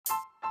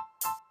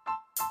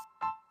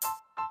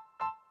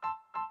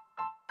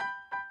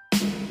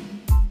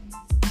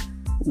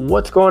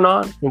What's going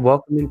on? And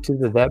welcome into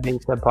the That Being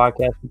Said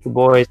podcast with your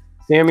boys,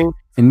 Sammy.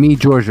 And me,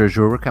 George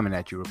Roger. We're coming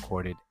at you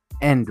recorded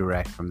and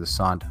direct from the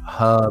Sant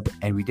Hub.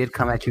 And we did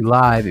come at you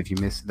live. If you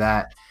missed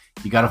that,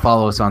 you got to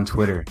follow us on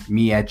Twitter.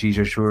 Me at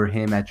GJour,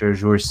 him at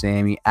George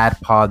Sammy, at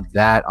Pod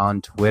That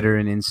on Twitter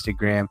and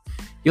Instagram.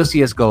 You'll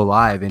see us go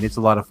live, and it's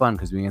a lot of fun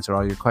because we answer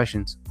all your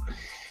questions.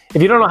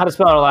 If you don't know how to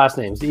spell our last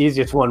names, the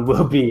easiest one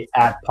will be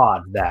at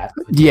Pod That.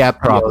 Yeah,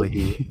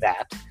 probably.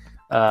 That.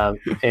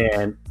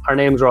 And our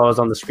names are always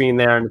on the screen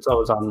there, and it's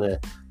always on the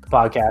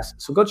podcast.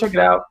 So go check it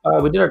out.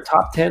 We did our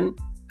top 10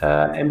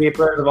 NBA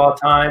players of all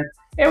time,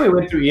 and we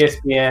went through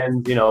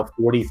ESPN's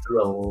 40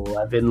 through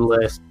 11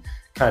 list.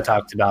 Kind of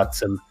talked about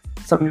some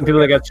people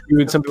that got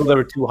screwed, some people that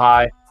were too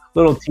high.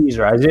 Little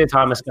teaser: Isaiah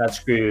Thomas got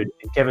screwed,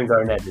 and Kevin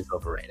Garnett is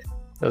overrated.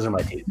 Those are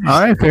my teasers. All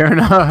right, fair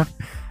enough.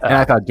 And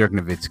I thought Dirk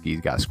Nowitzki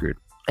got screwed,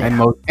 and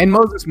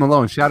Moses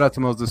Malone. Shout out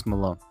to Moses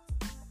Malone.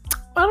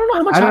 I don't know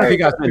how much. I don't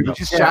think I got screwed.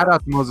 Just shout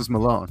out to Moses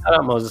Malone. Shout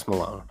out Moses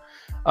Malone.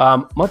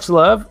 Much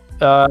love.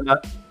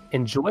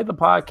 Enjoy the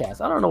podcast.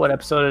 I don't know what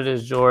episode it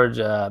is, George,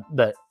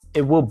 but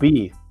it will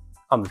be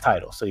on the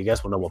title, so you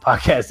guys will know what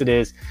podcast it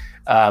is.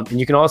 And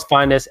you can always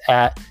find us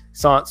at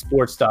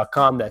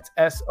SONTsports.com. That's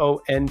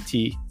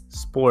SONT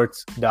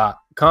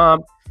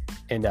sports.com.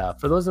 And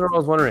for those that are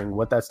always wondering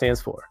what that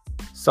stands for,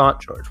 SONT,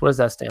 George, what does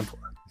that stand for?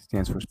 It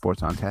stands for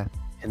Sports on Tap.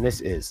 And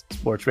this is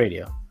Sports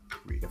Radio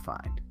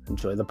Redefined.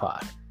 Enjoy the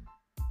pod.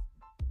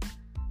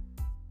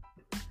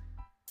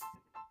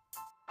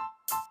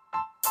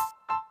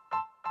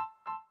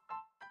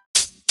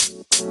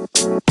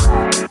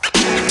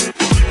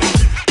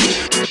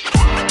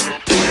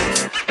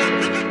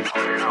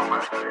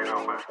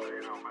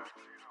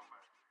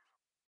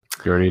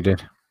 You already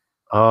did.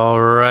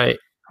 All right.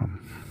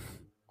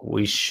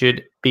 We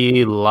should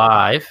be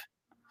live.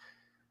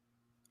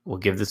 We'll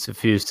give this a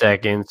few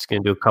seconds.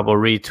 Going to do a couple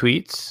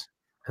retweets,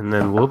 and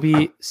then we'll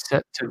be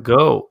set to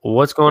go.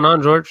 What's going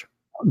on, George?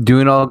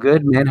 Doing all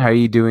good, man. How are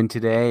you doing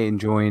today?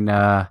 Enjoying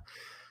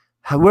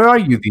where are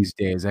you these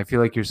days? I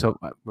feel like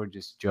we're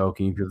just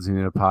joking if you're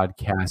listening to a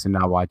podcast and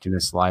not watching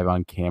us live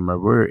on camera.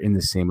 We're in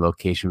the same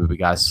location, but we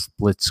got a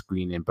split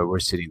screen in, but we're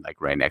sitting like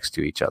right next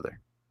to each other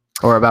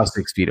or about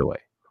 6 feet away.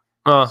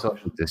 Social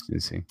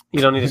distancing.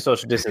 You don't need a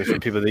social distance from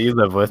people that you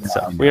live with.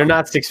 So we are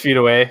not 6 feet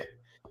away.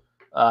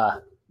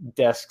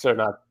 Desks are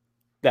not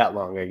that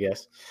long, I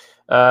guess.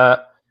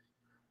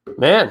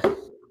 Man,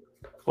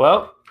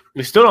 well,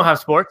 we still don't have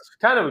sports.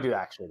 Kind of we do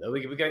actually, though.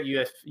 We got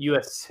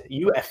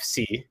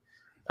UFC.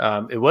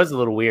 It was a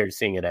little weird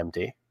seeing it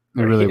empty.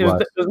 It really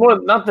was. It was more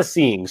not the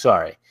seeing.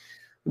 Sorry,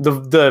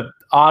 the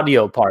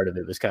audio part of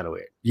it was kind of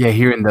weird. Yeah,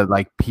 hearing the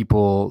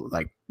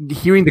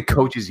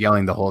coaches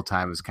yelling the whole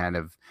time was kind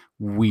of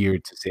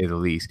weird to say the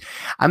least.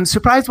 I'm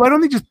surprised. Why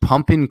don't they just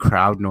pump in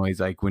crowd noise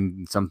like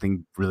when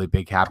something really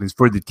big happens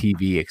for the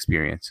TV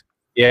experience?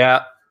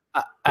 Yeah,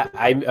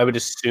 I would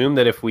assume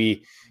that if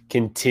we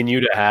continue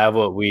to have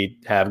what we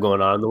have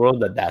going on in the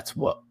world, that's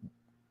what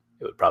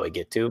it would probably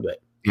get to. But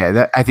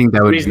yeah, I think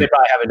that would. The reason they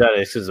probably haven't done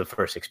it is because of the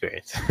first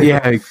experience.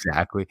 Yeah,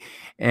 exactly.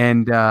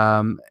 And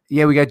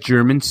we got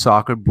German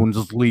soccer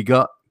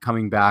Bundesliga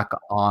coming back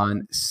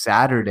on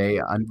Saturday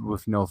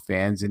with no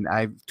fans. And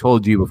I've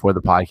told you before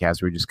the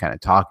podcast, we were just kind of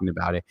talking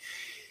about it.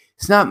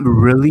 It's not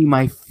really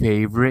my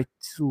favorite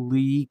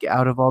league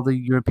out of all the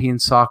European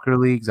soccer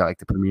leagues. I like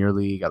the Premier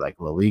League. I like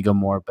La Liga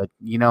more. But,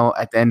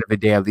 at the end of the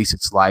day, at least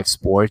it's live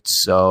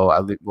sports. So,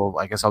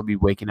 I guess I'll be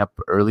waking up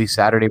early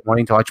Saturday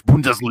morning to watch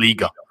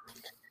Bundesliga.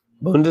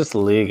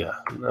 Bundesliga.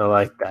 I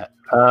like that.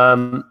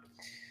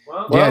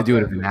 Do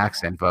it with an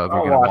accent, but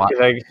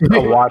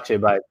I'll watch it,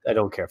 but I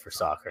don't care for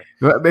soccer.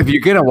 If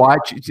you're going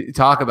to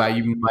talk about it,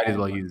 you might as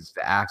well use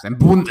the accent.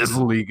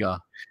 Bundesliga.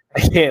 I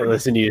can't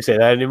listen to you say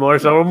that anymore.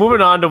 So we're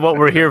moving on to what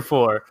we're here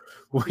for,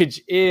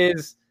 which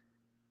is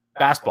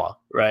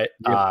basketball, right?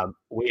 Yep.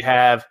 We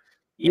have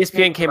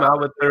ESPN came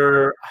out with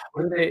their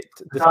the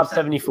top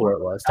 74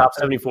 it was. Top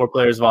 74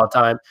 players of all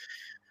time.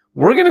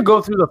 We're going to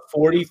go through the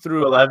 40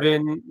 through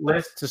 11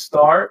 list to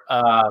start,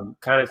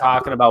 kind of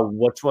talking about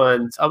which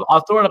ones.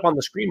 I'll throw it up on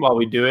the screen while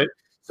we do it.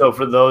 So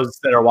for those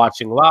that are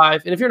watching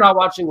live, and if you're not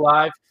watching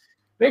live,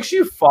 make sure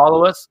you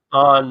follow us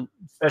on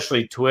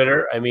especially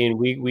Twitter. I mean,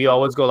 we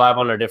always go live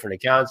on our different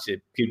accounts.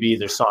 It could be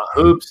either Sant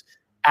Hoops,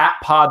 at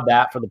Pod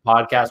That for the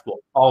podcast will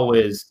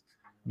always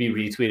be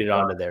retweeted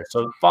onto there.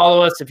 So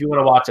follow us if you want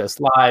to watch us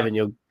live, and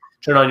you'll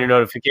turn on your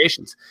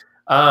notifications.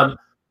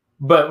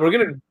 But we're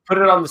going to put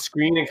it on the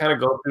screen and kind of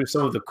go through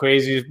some of the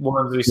crazy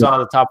ones we saw in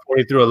the top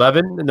 40 through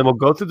 11. And then we'll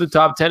go through the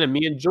top 10. And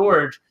me and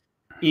George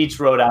each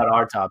wrote out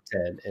our top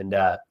 10. And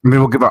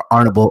we'll give our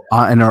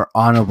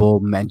honorable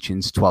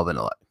mentions 12 and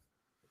 11.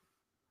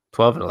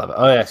 12 and 11.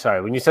 Oh, yeah,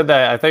 sorry. When you said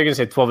that, I thought you were going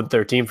to say 12 and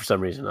 13 for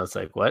some reason. I was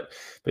like, what?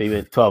 But you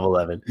meant 12,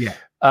 11. Yeah.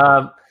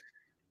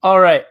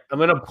 All right. I'm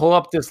going to pull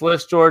up this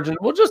list, George, and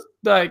we'll just,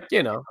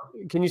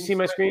 can you see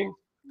my screen?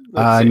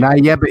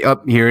 Not yet, but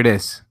here it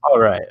is. All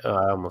right.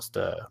 I almost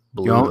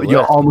blew you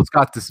almost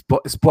got the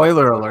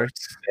spoiler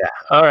alerts. Yeah.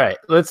 All right.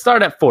 Let's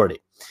start at 40.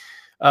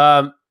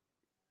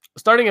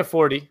 Starting at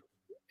 40,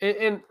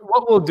 And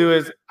what we'll do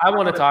is I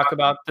want to talk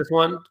about this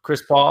one,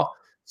 Chris Paul.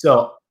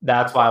 So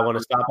that's why I want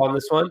to stop on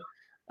this one.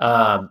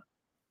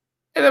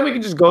 And then we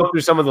can just go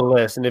through some of the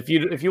lists. And if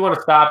you want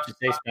to stop, just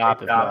say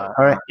stop. If not,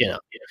 All right.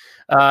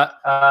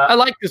 I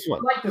like this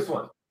one. I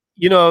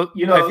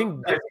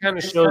think this kind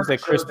of shows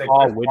that Chris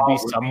Paul would be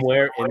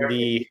somewhere in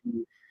the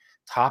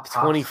top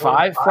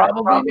 25,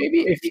 probably,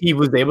 maybe, if he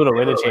was able to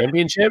win a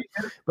championship.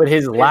 But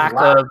his lack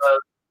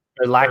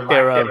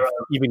thereof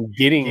even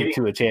getting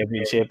to a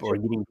championship or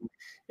getting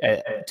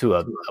to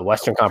a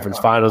Western Conference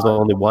Finals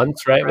only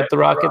once, right, with the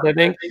Rockets, I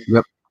think.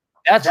 Yep.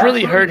 That's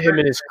really hurt him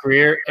in his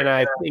career, and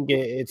I think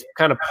it's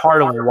kind of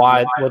part of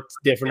what's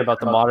different about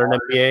the modern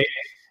NBA.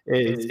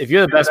 Is if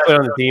you're the best player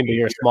on the team, but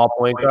you're a small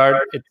point guard,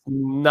 it's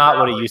not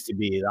what it used to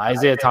be. The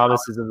Isaiah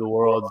Thomases of the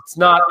world. It's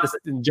not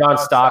John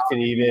Stockton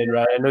even,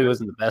 right? I know he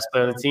wasn't the best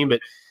player on the team, but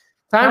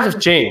times have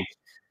changed.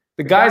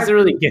 The guys that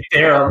really get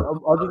there,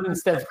 other than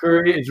Steph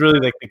Curry, is really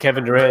like the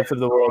Kevin Durant of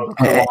the world.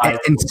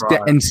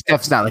 And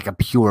Steph's not like a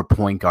pure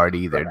point guard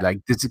either. Like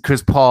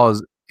Chris Paul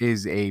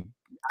is a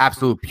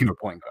absolute pure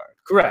point guard.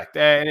 Correct,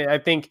 and I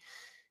think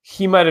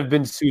he might have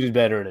been suited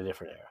better in a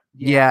different era.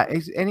 Yeah,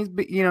 he's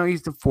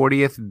the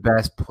 40th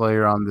best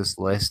player on this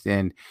list,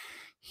 and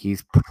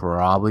he's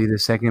probably the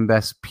second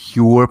best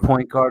pure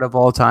point guard of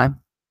all time.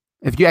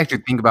 If you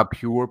actually think about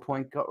pure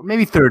point guard,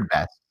 maybe third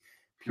best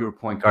pure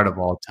point guard of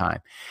all time.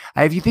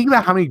 If you think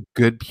about how many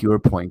good pure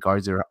point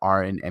guards there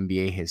are in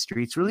NBA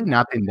history, it's really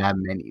not been that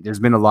many. There's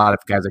been a lot of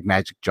guys like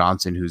Magic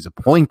Johnson, who's a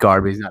point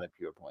guard, but he's not a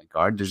pure point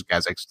guard. There's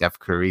guys like Steph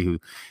Curry, who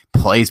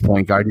plays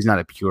point guard. He's not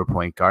a pure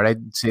point guard.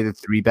 I'd say the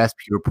three best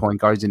pure point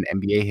guards in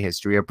NBA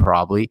history are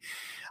probably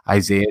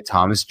Isaiah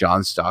Thomas,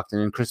 John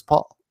Stockton, and Chris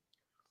Paul.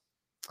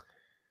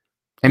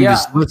 And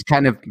this list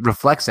kind of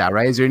reflects that,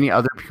 right? Is there any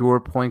other pure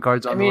point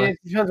guards on the list?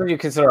 It depends when you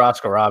consider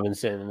Oscar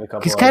Robinson and a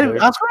couple. Because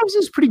Oscar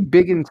Robinson's pretty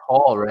big and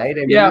tall, right?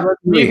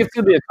 You can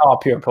still be a tall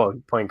pure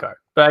point guard.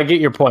 But I get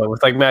your point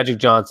with like Magic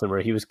Johnson,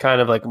 where he was kind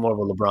of like more of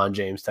a LeBron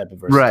James type of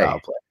versatile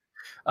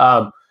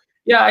player.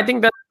 I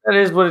think that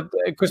is what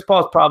Chris Paul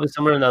is probably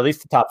somewhere in at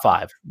least the top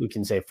 5. We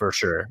can say for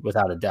sure,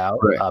 without a doubt,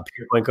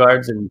 pure point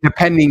guards, and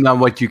depending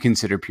on what you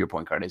consider pure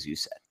point guard, as you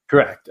said.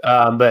 Correct.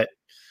 But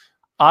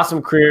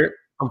awesome career.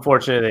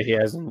 Unfortunate that he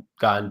hasn't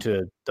gotten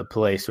to the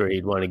place where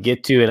he'd want to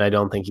get to, and I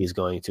don't think he's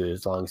going to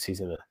as long as he's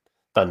in a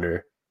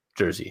Thunder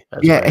jersey.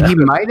 He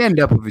might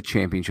end up with a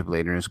championship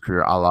later in his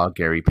career, a la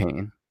Gary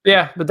Payton.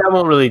 Yeah, but that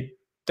won't really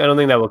 – I don't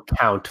think that will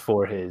count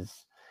for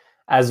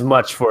as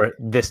much for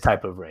this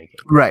type of ranking.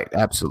 Right,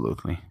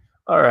 absolutely.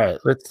 All right,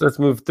 let's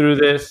move through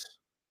this.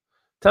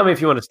 Tell me if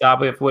you want to stop.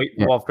 We have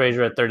Walt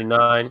Frazier at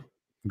 39.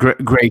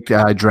 Great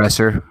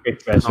dresser. Great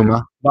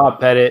dresser. Bob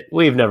Pettit.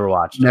 We've never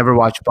watched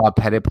Bob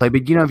Pettit play,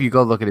 but if you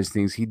go look at his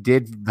things, he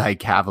did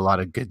like have a lot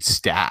of good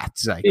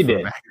stats. Like he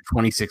did. Back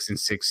 26 and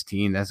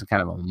 16. That's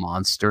kind of a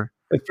monster.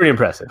 It's pretty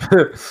impressive.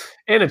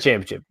 And a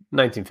championship.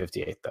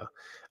 1958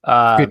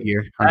 though. Good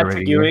year.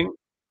 Patrick Ewing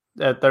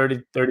at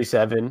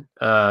 37.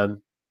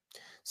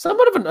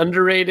 Somewhat of an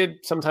underrated,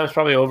 sometimes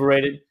probably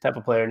overrated type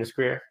of player in his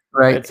career.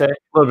 Right. I'd say a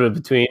little bit of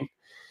between.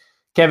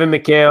 Kevin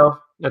McHale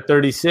at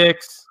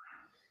 36.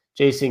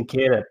 Jason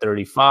Kidd at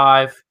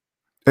 35.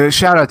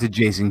 Shout out to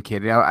Jason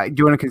Kidd. Do you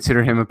want to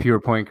consider him a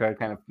pure point guard?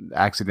 Kind of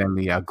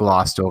accidentally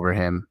glossed over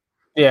him.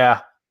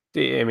 Yeah.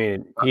 I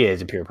mean, he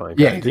is a pure point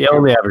guard. Yeah, he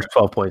only averaged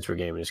 12 points per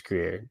game in his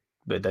career,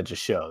 but that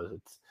just shows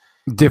it's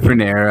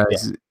different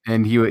eras. Yeah.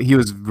 And he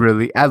was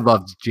really – I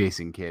loved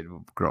Jason Kidd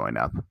growing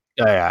up.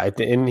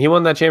 And he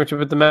won that championship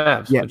with the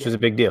Mavs, which was a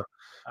big deal.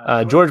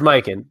 George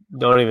Mikan,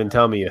 don't even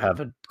tell me you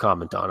have a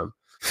comment on him.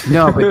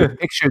 No, but the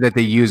picture that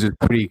they use is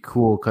pretty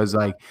cool because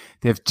like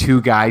they have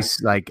two guys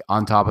like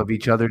on top of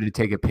each other to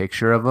take a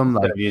picture of them,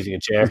 like instead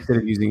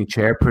of using a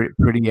chair.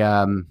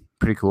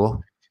 Pretty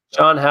cool.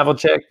 John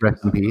Havlicek,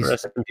 rest in peace.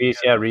 Rest in peace.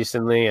 Yeah,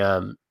 recently,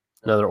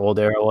 another old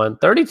era one.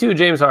 32,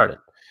 James Harden.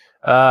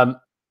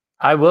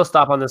 I will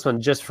stop on this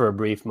one just for a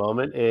brief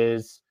moment.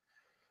 Is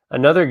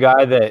another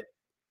guy that,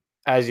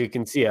 as you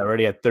can see,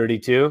 already at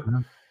 32. Mm-hmm.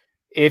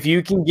 If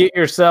you can get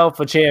yourself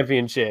a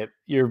championship,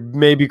 you're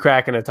maybe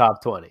cracking a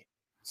top 20.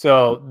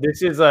 So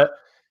this is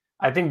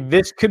I think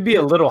this could be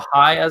a little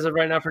high as of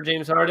right now for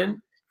James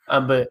Harden.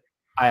 But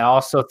I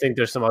also think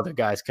there's some other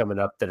guys coming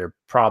up that are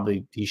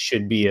probably he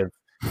should be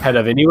ahead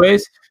of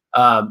anyways.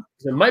 So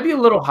it might be a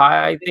little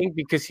high, I think,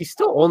 because he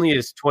still only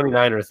is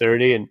 29 or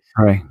 30. And,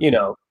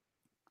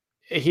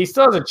 he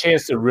still has a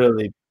chance to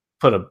really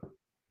put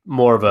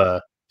more of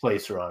a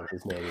placer on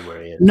his name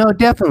where he is. No,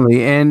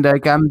 definitely. And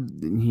like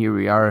here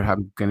we are.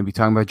 I'm going to be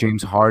talking about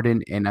James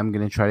Harden, and I'm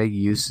going to try to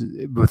use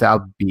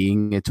without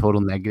being a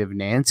total negative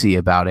Nancy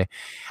about it.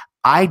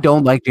 I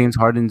don't like James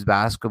Harden's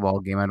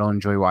basketball game. I don't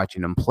enjoy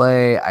watching him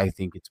play. I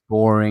think it's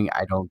boring.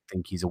 I don't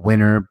think he's a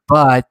winner,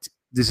 but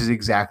this is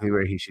exactly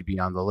where he should be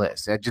on the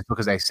list. Just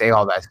because I say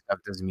all that stuff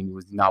doesn't mean he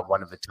was not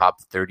one of the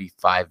top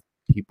 35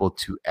 people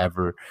to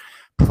ever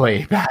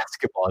play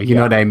basketball. You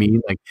know what I mean?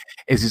 Like,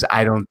 it's just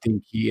I don't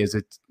think he is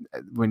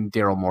when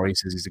Daryl Morey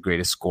says he's the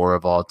greatest scorer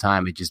of all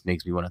time, it just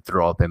makes me want to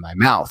throw up in my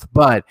mouth.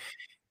 But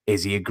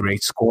Is he a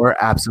great scorer?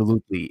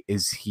 Absolutely.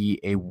 Is he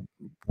a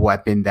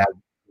weapon that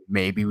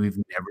maybe we've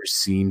never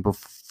seen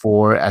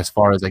before as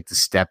far as like the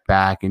step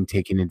back and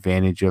taking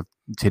advantage of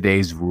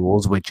today's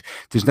rules, which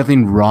there's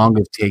nothing wrong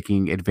with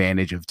taking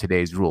advantage of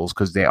today's rules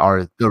because they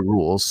are the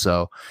rules.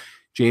 So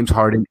James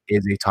Harden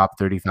is a top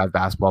 35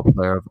 basketball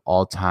player of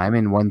all time.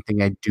 And one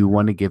thing I do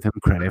want to give him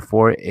credit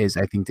for is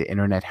I think the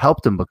internet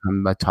helped him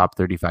become a top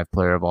 35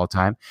 player of all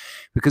time.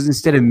 Because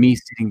instead of me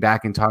sitting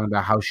back and talking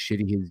about how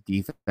shitty his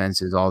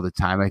defense is all the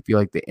time, I feel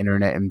like the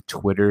internet and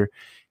Twitter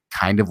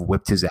kind of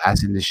whipped his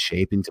ass into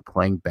shape into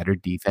playing better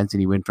defense.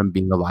 And he went from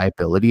being a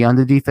liability on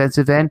the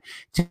defensive end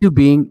to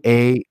being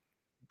a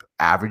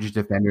average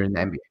defender in the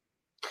NBA.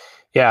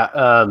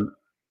 Yeah.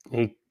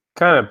 He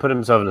kind of put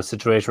himself in a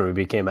situation where he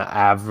became an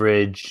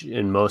average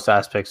in most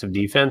aspects of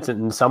defense and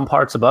in some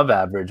parts above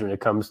average when it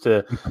comes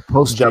to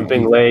Post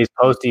jumping lays,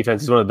 post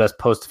defense. He's one of the best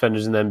post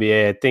defenders in the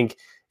NBA. I think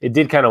it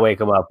did kind of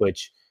wake him up,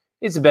 which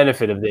is a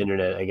benefit of the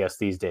internet, I guess,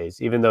 these days,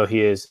 even though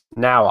he is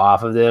now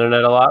off of the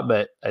internet a lot.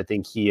 But I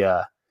think he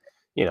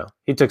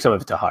took some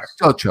of it to heart.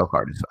 Still choke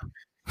artist.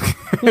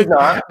 He's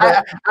not.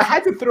 I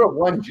had to throw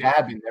one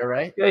jab in there,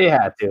 right? Yeah, you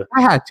had to.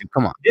 I had to.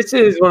 Come on. This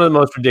is one of the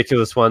most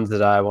ridiculous ones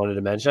that I wanted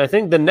to mention. I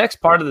think the next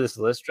part of this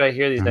list right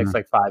here, these next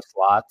like 5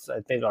 slots,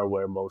 I think are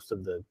where most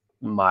of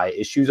my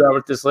issues are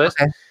with this list.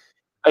 Okay.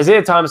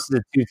 Isaiah Thomas is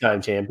a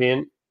 2-time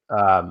champion,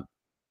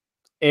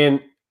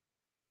 and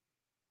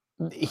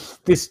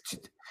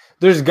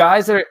there's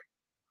guys that are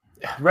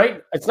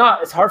right. It's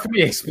hard for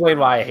me to explain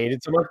why I hate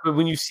it so much, but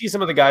when you see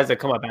some of the guys that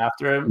come up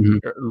after him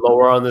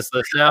lower on this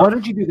list now, why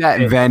don't you do that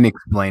and then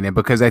explain it?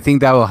 Because I think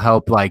that will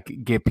help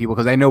get people,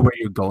 because I know where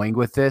you're going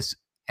with this,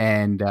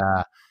 and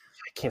I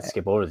can't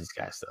skip over these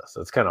guys though, so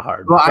it's kind of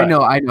hard. Well, I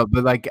know,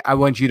 but I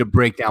want you to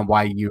break down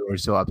why you are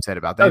so upset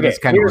about that. Okay,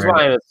 here's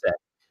why I'm upset.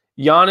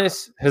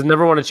 Giannis has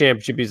never won a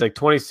championship. He's like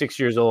 26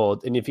 years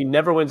old, and if he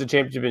never wins a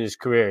championship in his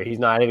career, he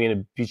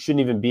shouldn't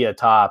even be a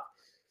top,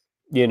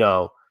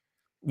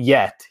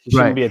 yet. He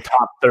shouldn't be a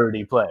top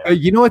 30 player.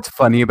 You know what's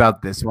funny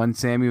about this one,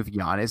 Sammy, with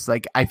Giannis?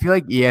 Like, I feel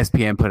like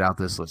ESPN put out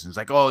this list. It's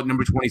like, oh,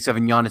 number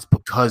 27, Giannis,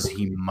 because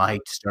he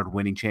might start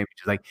winning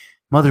championships. Like,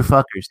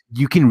 motherfuckers,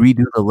 you can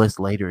redo the list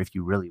later if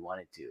you really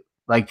wanted to.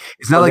 Like,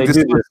 it's not like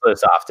this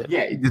list often.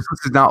 Yeah, this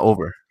list is not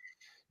over.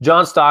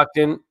 John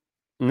Stockton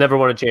never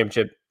won a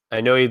championship.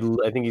 I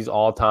think he's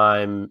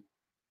all-time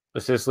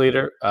assist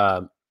leader.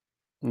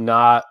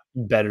 Not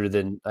better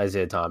than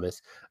Isaiah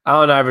Thomas.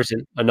 Allen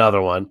Iverson,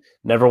 another one,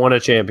 never won a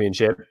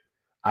championship.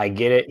 I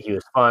get it. He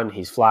was fun.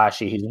 He's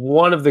flashy. He's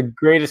one of the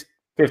greatest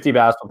 50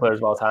 basketball players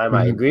of all time.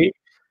 I agree.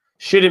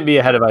 Shouldn't be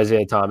ahead of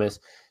Isaiah Thomas.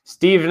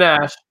 Steve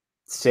Nash,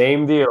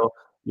 same deal.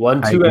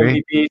 Won 2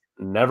 MVPs,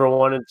 never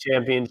won a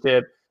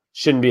championship.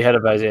 Shouldn't be ahead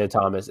of Isaiah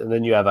Thomas. And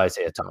then you have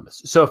Isaiah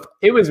Thomas. So if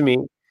it was me,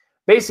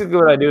 basically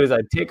what I do is I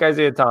take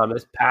Isaiah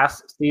Thomas,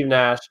 pass Steve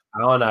Nash,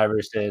 Allen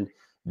Iverson,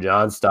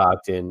 John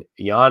Stockton,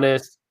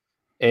 Giannis,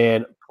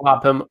 and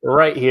plop him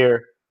right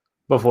here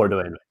before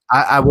Dwayne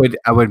Wade.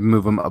 I would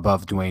move him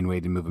above Dwayne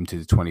Wade and move him to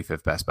the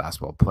 25th best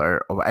basketball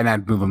player, and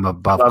I'd move him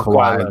above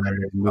Kawhi Leonard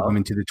and move him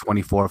into the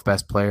 24th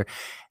best player.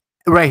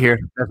 Right here,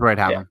 that's where I'd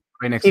have him.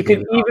 Right next. He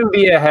could even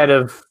be ahead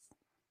of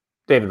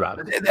David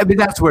Robinson. I mean,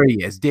 that's where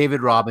he is.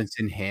 David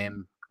Robinson,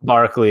 him,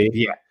 Barkley.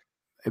 Yeah.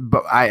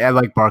 But I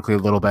like Barkley a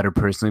little better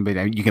personally,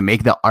 but you can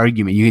make the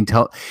argument. You can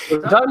tell.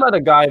 We're talking about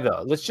a guy,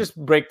 though. Let's just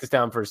break this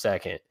down for a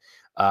second.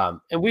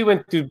 And we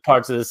went through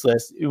parts of this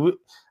list.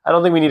 I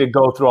don't think we need to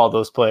go through all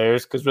those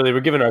players because really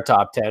we're giving our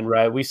top 10,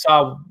 right? We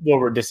saw what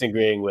we're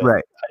disagreeing with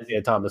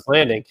Isaiah Thomas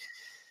landing.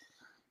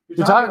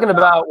 You're talking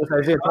about with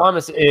Isaiah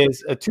Thomas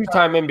is a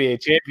 2-time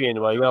NBA champion.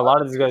 Well, a lot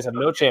of these guys have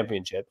no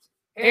championships.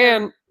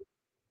 And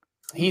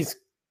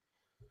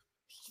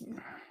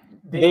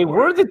they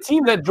were the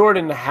team that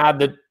Jordan had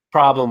the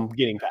problem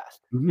getting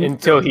past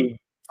until he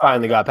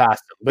finally got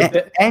past them.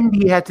 But and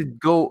he had to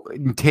go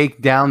and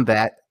take down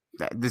the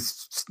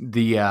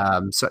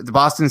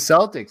Boston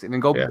Celtics and then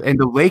go. And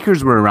the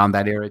Lakers were around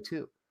that era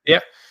too. Yeah.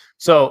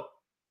 So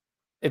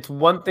it's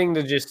one thing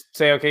to just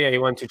say, okay, yeah, he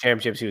won 2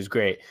 championships. He was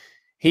great.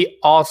 He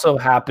also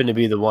happened to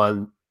be the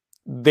one.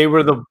 They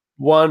were the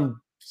one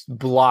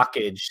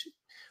blockage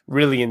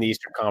really in the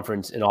Eastern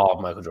Conference in all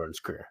of Michael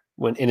Jordan's career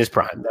when in his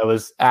prime. That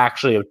was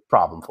actually a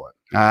problem for him.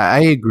 I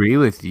agree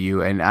with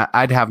you, and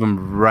I'd have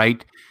him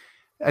right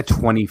at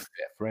 25th,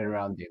 right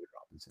around David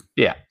Robinson.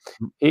 Yeah.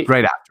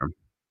 Right after him.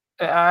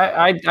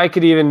 I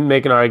could even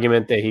make an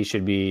argument that he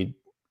should be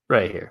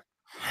right here.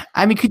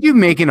 I mean, could you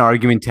make an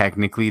argument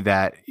technically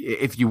that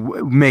if you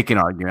make an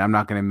argument, I'm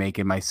not going to make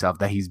it myself,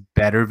 that he's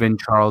better than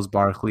Charles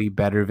Barkley,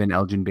 better than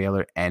Elgin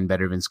Baylor, and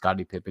better than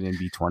Scottie Pippen and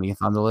be 20th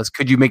on the list?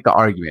 Could you make the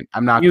argument?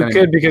 I'm not. You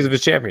could because of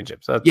his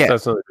championships.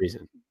 That's another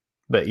reason.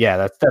 But yeah,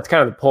 that's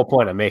kind of the whole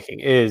point I'm making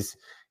is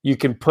you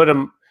can put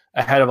him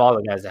ahead of all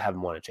the guys that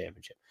haven't won a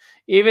championship.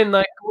 Even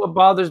like what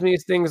bothers me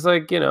is things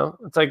like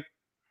it's like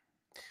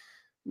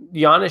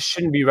Giannis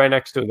shouldn't be right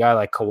next to a guy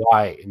like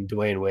Kawhi and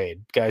Dwayne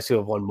Wade, guys who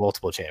have won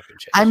multiple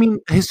championships. I mean,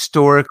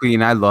 historically,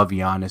 and I love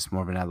Giannis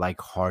more than I like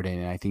Harden,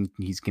 and I think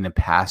he's going to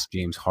pass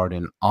James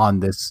Harden on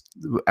this.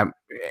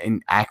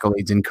 in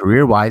accolades and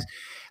career-wise.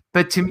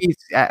 But to me,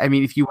 I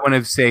mean, if you want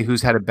to say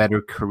who's had a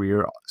better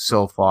career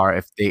so far,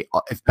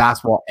 if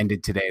basketball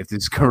ended today, if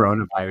this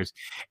coronavirus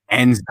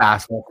ends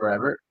basketball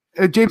forever,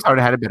 James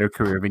Harden had a better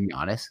career than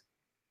Giannis.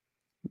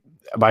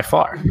 By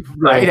far.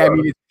 Right? I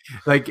mean,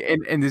 it's like,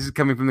 and this is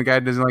coming from the guy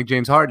who doesn't like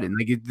James Harden.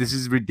 Like, this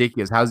is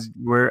ridiculous.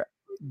 Where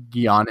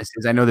Giannis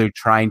is? I know they're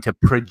trying to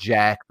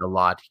project a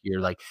lot here.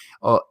 Like,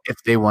 oh, if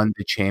they won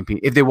the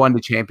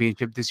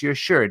championship this year,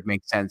 sure, it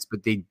makes sense.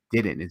 But they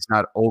didn't. It's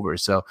not over.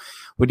 So,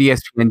 what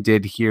ESPN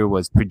did here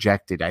was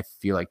projected. I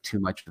feel like too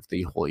much of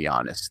the whole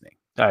Giannis thing.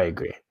 I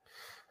agree.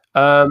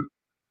 We're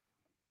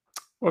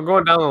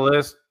going down the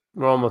list.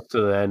 We're almost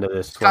to the end of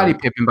this. Scottie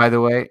Pippen, by the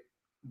way,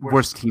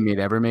 worst teammate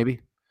ever,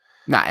 maybe.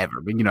 Not ever,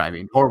 but you know what I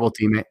mean. Horrible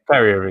teammate.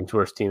 Kyrie Irving's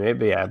worst teammate,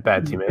 but yeah,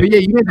 bad teammate. But yeah,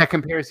 you made that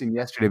comparison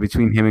yesterday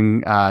between him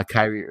and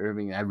Kyrie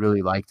Irving. I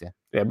really liked it.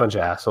 Yeah, a bunch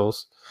of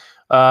assholes.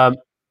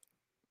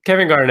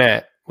 Kevin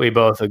Garnett, we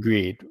both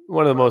agreed,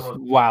 one of the most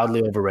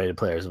wildly overrated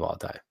players of all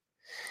time.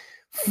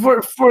 For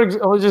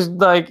example, just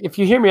like, if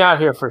you hear me out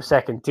here for a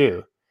second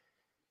too,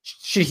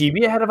 should he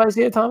be ahead of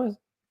Isaiah Thomas?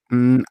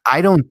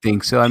 I don't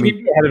think so. Should he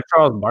be ahead of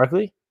Charles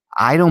Barkley?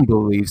 I don't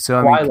believe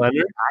so. Kawhi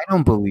Leonard? I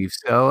don't believe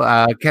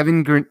so.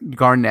 Kevin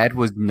Garnett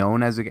was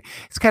known as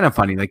it's kind of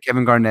funny. Like,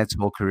 Kevin Garnett's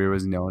whole career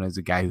was known as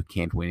a guy who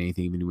can't win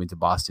anything. Even he went to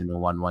Boston and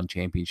won one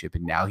championship,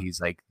 and now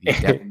he's like the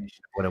definition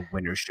of what a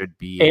winner should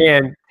be.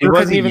 And he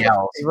wasn't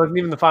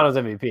even the Finals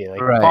MVP.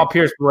 Like, right. Paul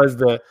Pierce was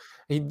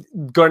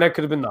Garnett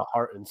could have been the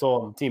heart and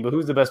soul on the team, but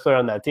who's the best player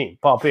on that team?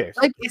 Paul Pierce.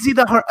 Like, is he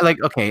the heart?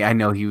 Like, okay, I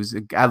know he was.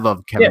 I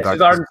love Kevin Garnett.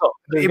 He's heart and soul.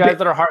 There's guys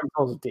that are heart and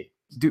soul of the team.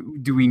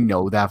 Do we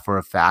know that for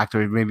a fact,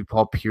 or maybe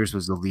Paul Pierce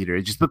was the leader?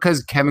 Just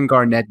because Kevin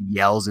Garnett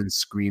yells and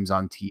screams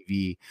on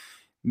TV,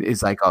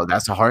 it's like, oh,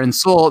 that's a heart and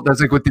soul. That's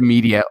like what the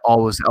media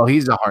always. Oh,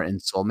 he's a heart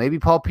and soul. Maybe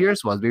Paul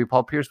Pierce was. Maybe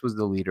Paul Pierce was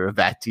the leader of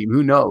that team.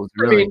 Who knows?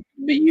 Really? I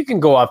mean, you can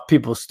go off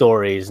people's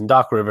stories, and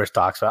Doc Rivers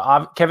talks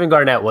about Kevin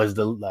Garnett was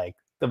the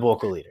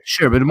vocal leader.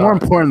 Sure, but more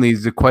importantly,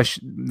 is the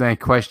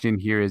question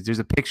here is there's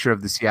a picture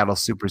of the Seattle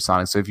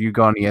Supersonics. So if you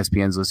go on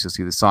ESPN's list, you'll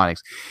see the Sonics.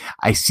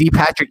 I see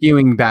Patrick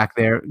Ewing back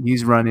there.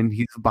 He's running.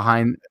 He's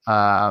behind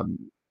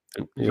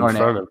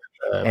Garnett.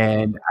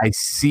 And I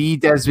see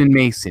Desmond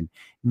Mason,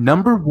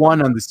 number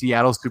 1 on the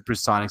Seattle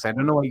Supersonics. I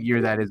don't know what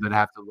year that is, but I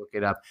have to look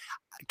it up.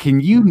 Can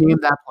you name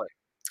that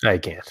player? I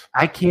can't.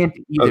 I can't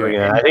either.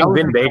 Okay, I think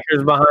Vin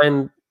Baker's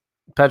behind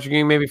Patrick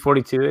Ewing, maybe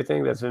 42. I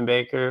think that's Vin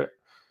Baker.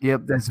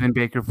 Yep, that's Vin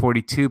Baker,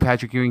 42.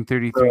 Patrick Ewing,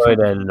 33.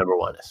 And number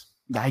 1 is.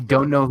 I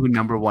don't know who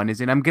number 1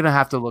 is, and I'm going to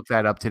have to look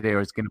that up today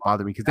or it's going to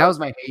bother me because that was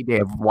my heyday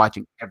of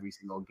watching every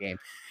single game.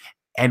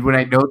 And when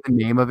I know the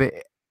name of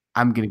it,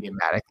 I'm going to get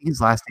mad. I think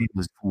his last name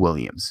was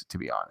Williams, to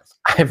be honest.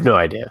 I have no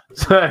idea.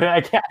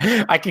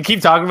 I can keep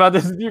talking about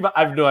this with you, but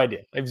I have no idea.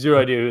 I have zero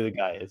idea who the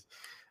guy is.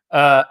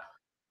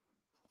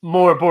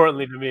 More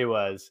importantly to me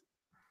was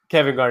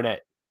Kevin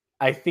Garnett,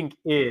 I think,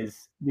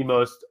 is the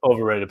most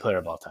overrated player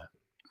of all time.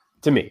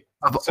 To me.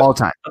 Of all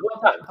time.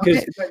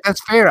 Okay,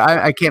 that's fair.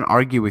 I can't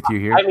argue with you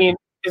here. I mean,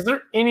 is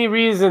there any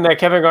reason that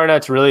Kevin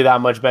Garnett's really that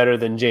much better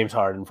than James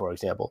Harden, for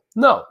example?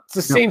 No, it's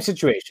the same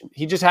situation.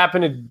 He just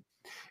happened to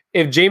 –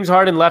 if James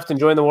Harden left and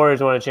joined the Warriors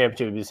and won a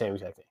championship, it would be the same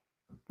exact thing.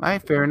 All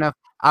right, fair enough.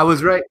 I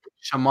was right.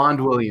 Shamond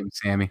Williams,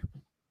 Sammy.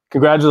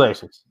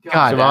 Congratulations.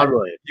 God,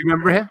 Williams. You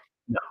remember him?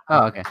 No.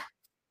 Oh, okay.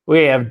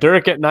 We have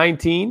Dirk at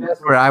 19.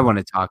 That's where I want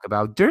to talk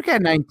about. Dirk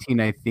at 19,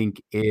 I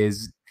think,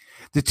 is –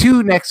 the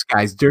two next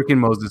guys, Dirk and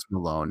Moses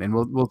Malone, and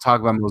we'll talk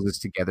about Moses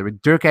together.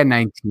 But Dirk at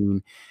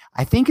 19,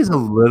 I think, is a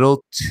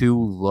little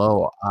too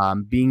low.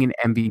 Being an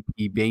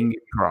MVP, being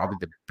probably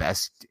the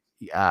best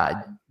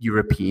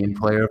European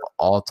player of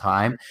all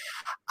time,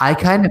 I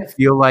kind of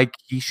feel like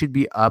he should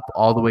be up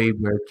all the way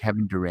where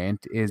Kevin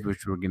Durant is,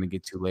 which we're going to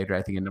get to later.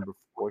 I think at number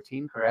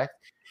 14, correct?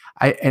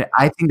 I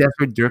think that's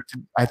where Dirk.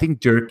 I think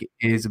Dirk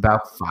is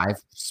about 5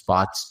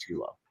 spots too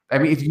low. I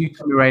mean, if you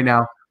tell me right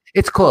now,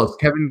 it's close.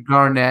 Kevin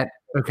Garnett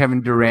or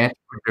Kevin Durant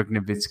or Dirk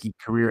Nowitzki,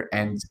 career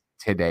ends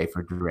today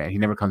for Durant. He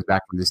never comes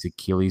back from this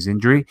Achilles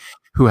injury.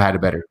 Who had a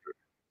better career?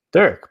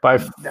 Dirk.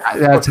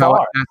 That's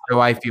how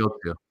I feel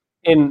too.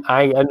 And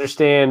I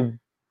understand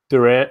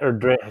Durant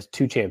has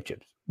 2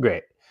 championships.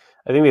 Great.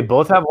 I think they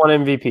both have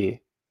 1 MVP,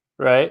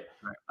 right?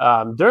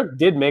 Dirk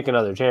did make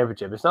another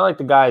championship. It's not like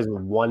the guy is a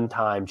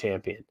one-time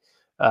champion.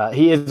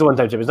 He is a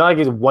one-time champion. It's not like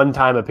he's a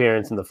one-time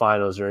appearance in the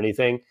finals or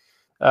anything.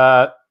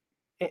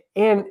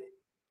 And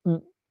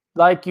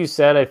like you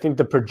said, I think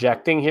the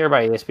projecting here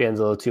by ESPN is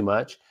a little too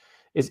much.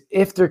 Is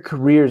if their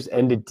careers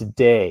ended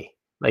today,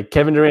 like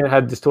Kevin Durant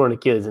had this torn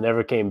Achilles and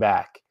never came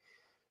back,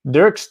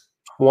 Dirk's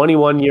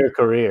 21-year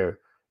career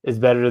is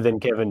better than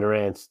Kevin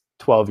Durant's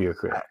 12-year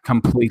career. I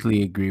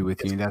completely agree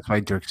with you. That's why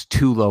Dirk's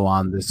too low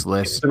on this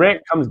list. If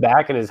Durant comes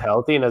back and is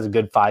healthy and has a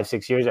good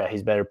 5-6 years, yeah,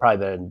 he's probably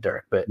better than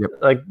Dirk. But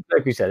like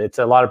we said, it's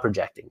a lot of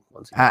projecting.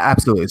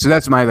 Absolutely. So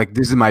that's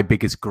this is my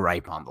biggest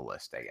gripe on the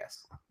list, I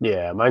guess.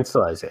 Yeah, mine's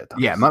still Isaiah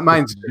Thomas. Yeah,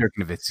 mine's Dirk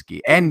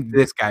Nowitzki. And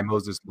this guy,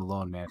 Moses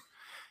Malone, man.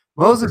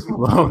 Moses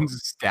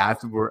Malone's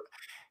stats were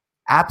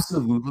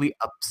absolutely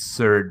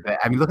absurd. But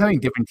I mean, look how many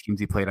different teams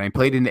he played on. He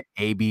played in the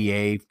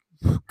ABA.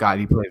 God,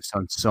 he played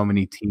on so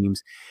many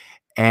teams.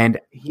 And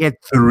he had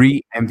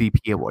 3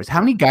 MVP awards. How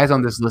many guys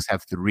on this list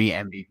have 3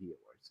 MVP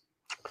awards?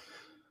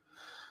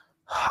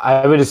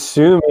 I would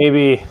assume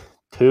maybe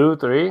 2,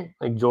 3,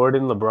 like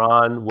Jordan,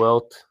 LeBron,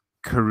 Wilt,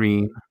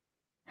 Kareem,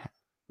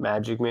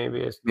 Magic,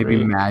 maybe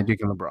Magic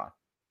and LeBron.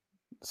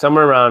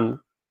 Somewhere around.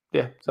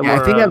 Yeah, I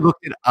think I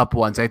looked it up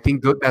once. I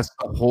think that's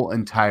the whole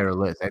entire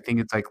list. I think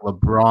it's like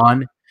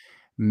LeBron,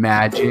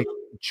 Magic,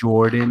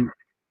 Jordan,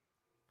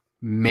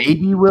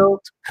 maybe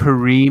Wilt,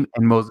 Kareem,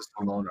 and Moses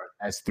Malone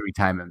as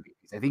 3-time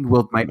MVPs. I think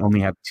Wilt might only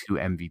have 2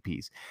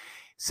 MVPs.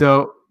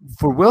 So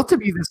for Wilt to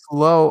be this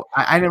low,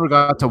 I never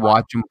got to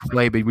watch him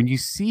play, but when you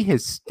see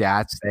his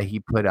stats that he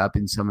put up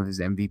in some of his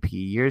MVP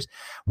years,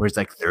 where it's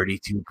like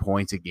 32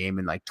 points a game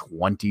and like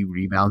 20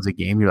 rebounds a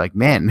game, you're like,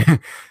 man,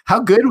 how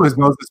good was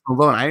Moses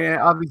Malone? I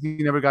obviously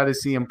never got to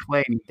see him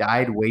play, and he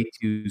died way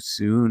too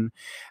soon.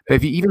 But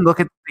if you even look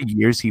at the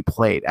years he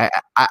played, I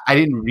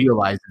didn't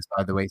realize this,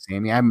 by the way,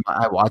 Sammy. I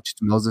watched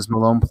Moses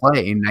Malone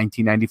play in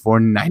 1994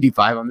 and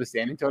 95 on the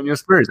San Antonio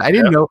Spurs. I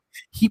didn't know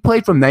he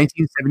played from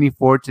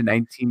 1974 to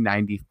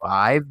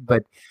 1995,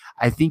 but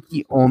I think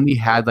he only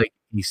had like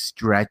a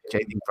stretch, I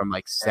think from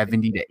like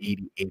 70 to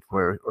 88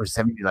 or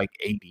 70 to like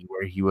 80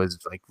 where he was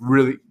like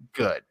really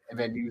good. And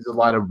then he was a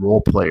lot of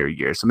role player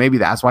years. So maybe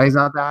that's why he's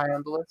not that high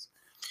on the list.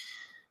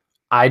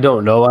 I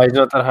don't know why he's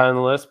not that high on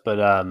the list,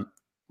 but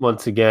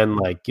once again,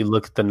 like you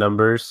look at the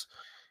numbers,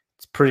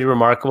 it's pretty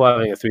remarkable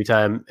having a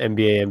 3-time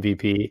NBA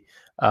MVP.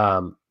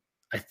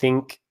 I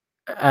think,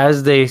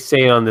 as they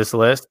say on this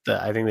list,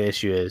 I think the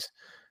issue is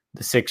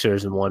the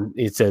Sixers and won.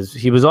 It says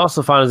he was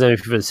also Finals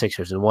MVP for the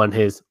Sixers and won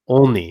his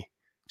only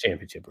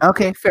championship ring.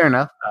 Okay, fair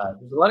enough.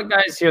 There's a lot of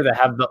guys here that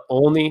have the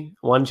only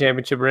one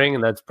championship ring,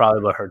 and that's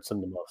probably what hurts them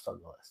the most on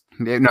the list.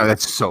 Yeah, no,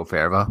 that's so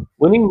fair, bro.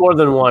 Winning more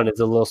than one is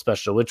a little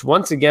special, which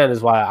once again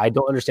is why I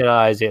don't understand how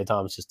Isaiah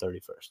Thomas is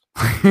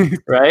 31st.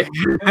 Right?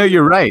 No,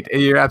 you're right.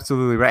 You're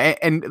absolutely right.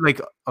 And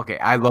like, okay,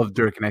 I love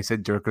Dirk, and I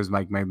said Dirk was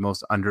like my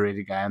most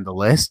underrated guy on the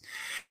list.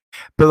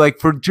 But like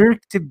for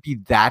Dirk to be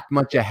that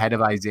much ahead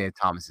of Isaiah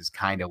Thomas is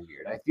kind of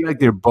weird. I feel like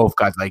they're both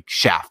guys like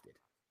shafted.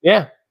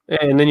 Yeah.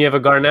 And then you have a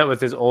Garnett with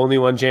his only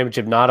one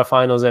championship, not a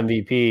Finals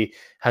MVP,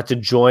 had to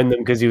join them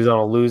because he was on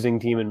a losing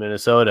team in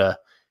Minnesota,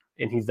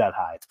 and he's that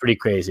high. It's pretty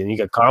crazy. And you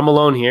got Karl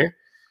Malone here,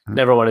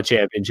 never won a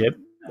championship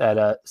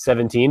at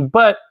 17,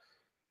 but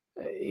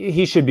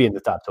he should be in the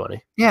top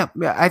 20. Yeah,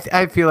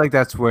 I feel like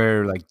that's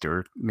where like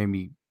Dirk,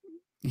 maybe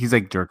he's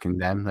like Dirk and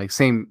them, like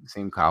same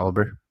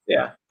caliber.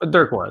 Yeah, but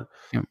Dirk won.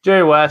 Yeah.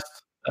 Jerry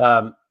West,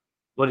 what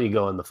did he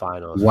go in the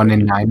finals?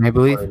 1-9, I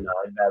believe. 1-9.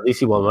 At least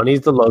he won one.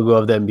 He's the logo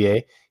of the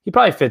NBA. He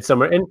probably fits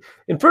somewhere.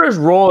 And for his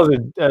role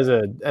as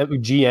a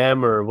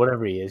GM or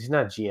whatever he is, he's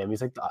not a GM.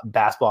 He's like the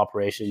basketball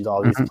operations. He's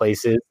all these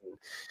places. And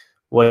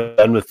what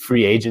done with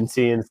free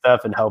agency and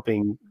stuff and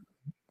helping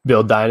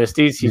build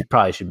dynasties, he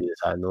probably should be this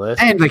high on the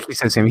list. And like you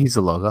said, Sammy, he's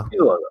the logo. He's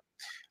the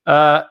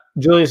logo.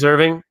 Julius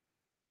Erving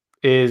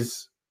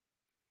is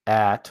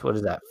at, what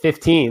is that,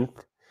 15th.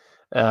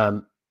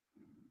 I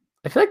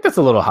feel like that's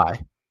a little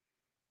high.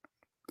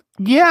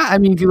 Yeah, I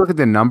mean, if you look at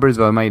the numbers,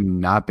 though, it might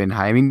not have been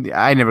high. I mean,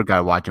 I never got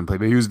to watch him play,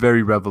 but he was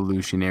very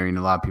revolutionary, and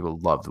a lot of people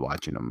loved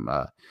watching him.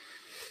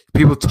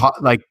 People talk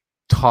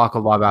a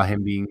lot about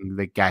him being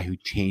the guy who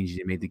changed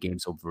and made the game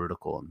so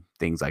vertical and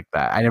things like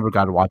that. I never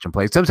got to watch him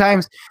play.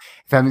 Sometimes,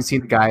 if I haven't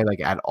seen the guy like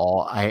at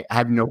all, I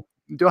don't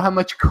have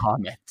much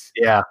comment.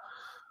 Yeah.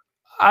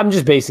 I'm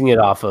just basing it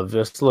off of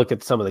just look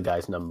at some of the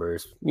guys'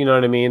 numbers. You know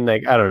what I mean?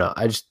 Like, I don't know.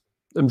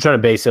 I'm trying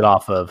to base it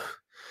off of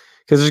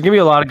because there's going to be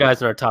a lot of guys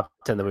in our top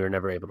 10 that we were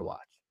never able to watch.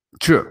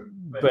 True.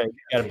 But you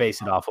got to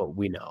base it off what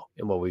we know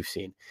and what we've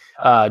seen.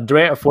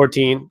 Durant at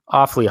 14,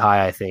 awfully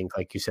high, I think,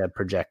 like you said,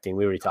 projecting.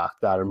 We already talked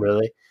about him,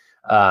 really.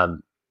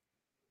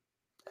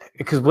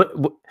 Because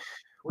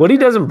what he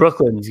does in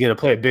Brooklyn is going to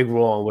play a big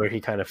role in where he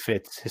kind of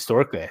fits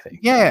historically, I think.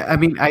 Yeah, I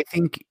mean, I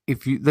think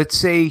if you let's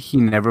say he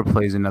never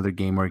plays another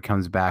game where he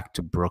comes back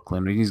to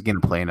Brooklyn, he's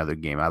going to play another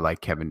game. I like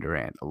Kevin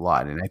Durant a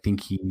lot, and I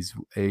think he's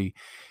a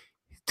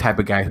type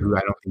of guy who I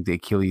don't think the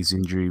Achilles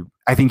injury,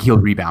 I think he'll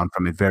rebound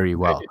from it very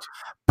well.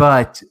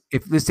 But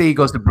if let's say he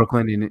goes to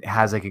Brooklyn and it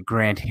has like a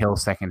Grant Hill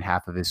second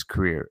half of his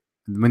career,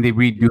 when they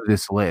redo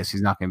this list,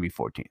 he's not going to be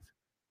 14th.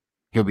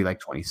 He'll be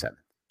like 27th.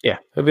 Yeah,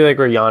 he'll be like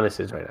where Giannis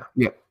is right now.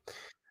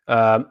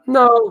 Yeah.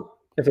 No,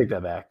 I take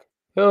that back.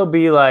 He'll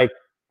be like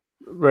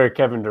where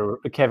Kevin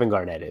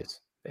Garnett is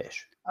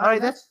ish. All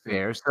right, that's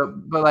fair. So,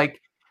 but like,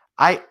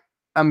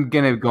 I'm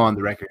gonna go on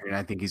the record, and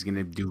I think he's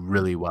gonna do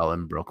really well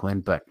in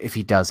Brooklyn. But if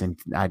he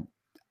doesn't,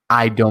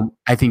 I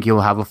think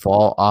he'll have a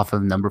fall off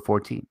of number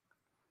 14.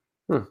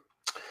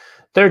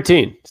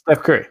 13,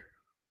 Steph Curry.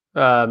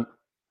 I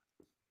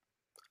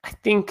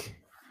think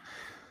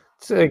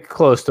it's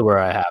close to where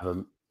I have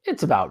him.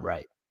 It's about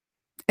right.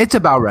 It's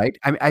about right.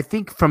 I mean, I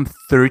think from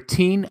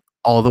 13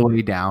 all the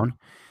way down,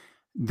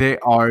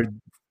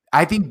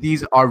 I think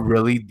these are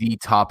really the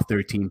top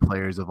 13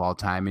 players of all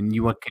time, and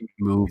you can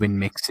move and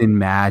mix and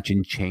match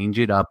and change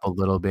it up a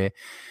little bit.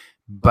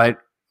 But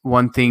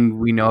one thing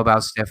we know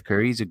about Steph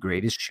Curry, he's the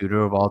greatest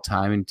shooter of all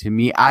time. And to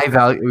me, I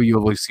value,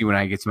 you'll see when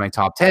I get to my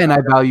top 10, I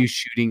value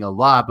shooting a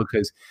lot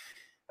because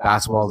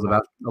basketball is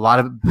about a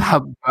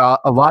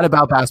lot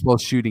about basketball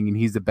shooting, and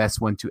he's the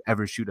best one to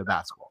ever shoot a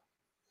basketball.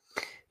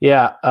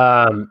 Yeah.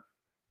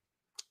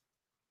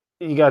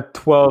 You got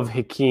 12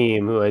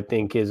 Hakeem, who I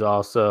think is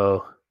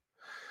also,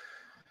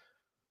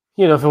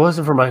 if it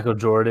wasn't for Michael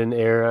Jordan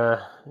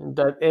era,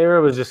 that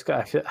era was just,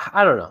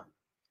 I don't know.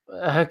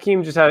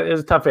 Hakeem just it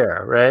was a tough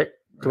era, right?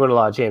 To win a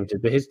lot of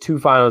championships. But his two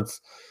times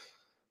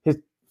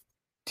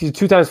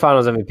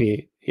finals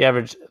MVP, he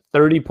averaged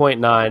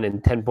 30.9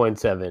 and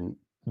 10.7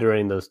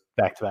 during those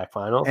back-to-back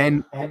finals.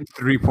 And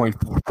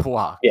 3.4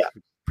 blocks. Yeah.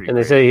 And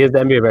they say he has the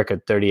NBA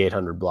record,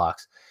 3,800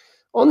 blocks.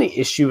 Only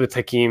issue with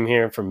Hakeem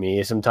here for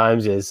me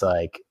sometimes is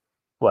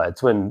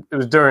it's when it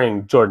was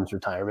during Jordan's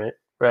retirement,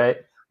 right?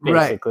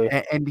 Basically.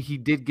 Right. And he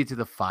did get to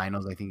the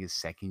finals, I think his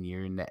second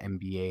year in the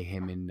NBA,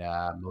 him and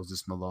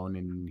Moses Malone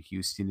in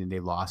Houston, and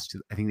they lost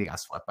I think they got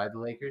swept by the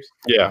Lakers.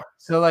 Yeah.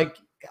 So,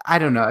 I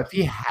don't know. If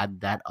he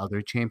had that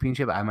other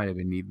championship, I might have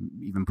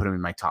even put him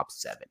in my top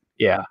 7.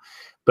 Yeah.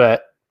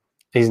 But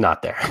he's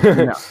not there.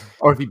 No.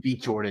 Or if he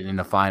beat Jordan in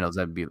the finals,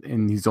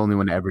 and he's the only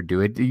one to ever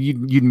do it,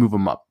 you'd move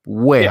him up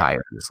way higher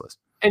on this list.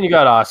 And you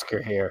got Oscar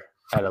here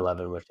at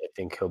 11, which I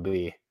think he'll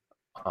be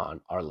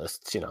on our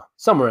lists,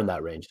 somewhere in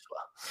that range as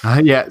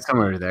well. Yeah,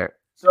 somewhere there.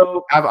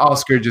 So I have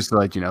Oscar, just to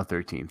let you know,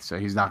 13th. So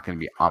he's not going to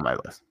be on my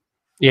list.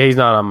 Yeah, he's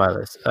not on my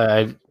list.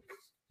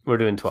 We're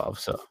doing 12,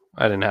 so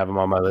I didn't have him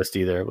on my list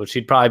either, which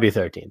he'd probably be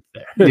 13th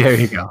there. There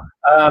you go.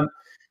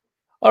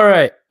 All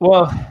right.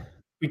 Well,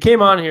 we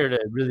came on here to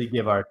really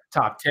give our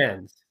top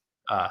 10s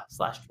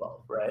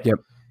 /12, right? Yep.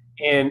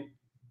 And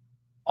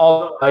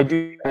although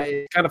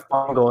it's kind of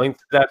fun going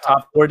through that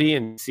top 40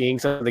 and seeing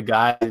some of the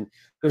guys, and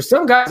there's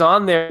some guys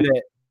on there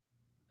that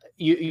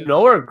you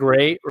know are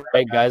great,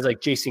 right? Guys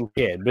like Jason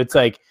Kidd, but it's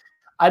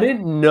I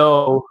didn't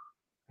know.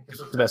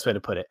 What's the best way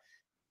to put it?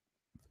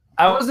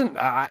 I wasn't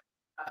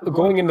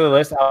going into the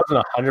list. I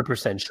wasn't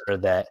 100% sure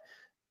that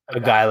a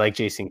guy like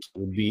Jason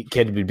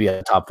Kidd would be on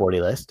the top 40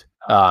 list.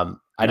 I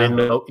didn't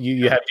know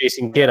you have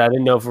Jason Kidd. I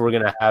didn't know if we were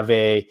going to have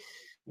a,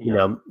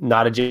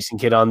 not a Jason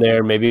Kidd on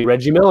there, maybe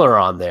Reggie Miller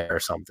on there or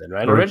something,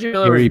 right? Or Reggie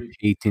Miller. Gary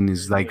Payton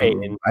is I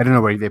don't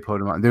know where they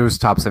put him on. There was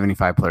top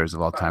 75 players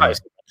of all time.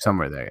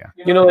 Somewhere there,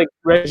 yeah.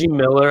 Reggie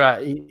Miller,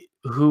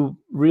 who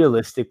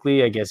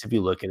realistically, I guess if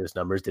you look at his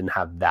numbers, didn't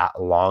have that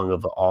long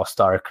of an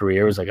all-star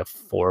career. It was a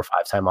 4 or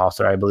 5-time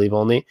all-star, I believe,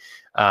 only.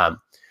 But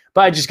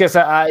I just guess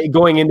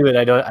going into it,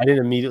 I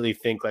didn't immediately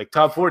think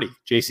top 40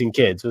 Jason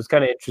Kidd. So it's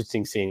kind of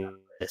interesting seeing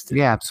this.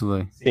 Yeah,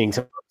 absolutely. Seeing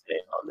something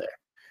on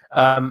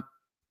there.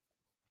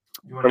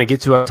 You want to get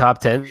to our top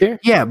 10 here?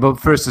 Yeah, but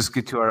first let's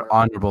get to our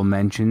honorable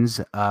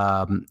mentions.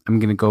 I'm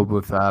going to go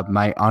with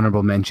my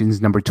honorable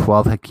mentions. Number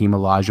 12, Hakeem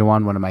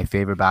Olajuwon, one of my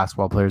favorite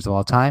basketball players of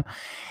all time.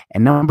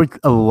 And number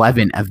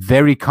 11, a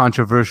very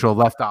controversial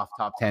left off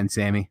top 10,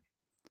 Sammy,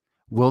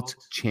 Wilt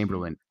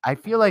Chamberlain. I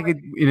feel like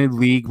in a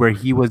league where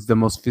he was the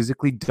most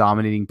physically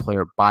dominating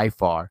player by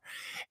far,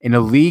 in a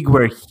league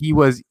where he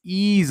was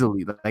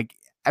easily,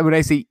 when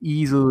I say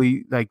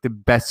easily, the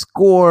best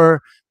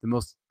scorer, the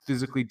most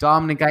physically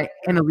dominant guy,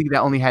 in a league that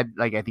only had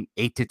I think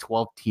 8 to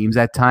 12 teams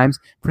at times.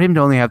 For him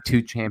to only have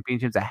 2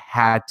 championships, I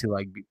had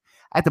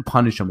to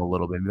punish him a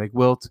little bit. Be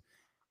Wilt,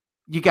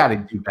 you got to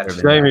do better than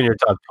that. Not even in your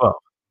top 12.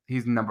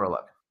 He's number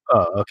 11.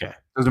 Oh, okay.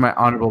 Those are my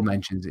honorable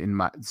mentions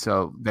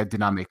so that did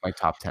not make my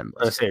top 10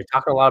 list. You're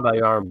talking a lot about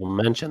your honorable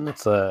mention.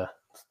 It's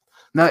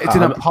No, it's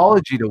an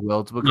apology to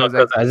Wilt because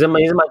he's in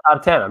my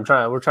top 10.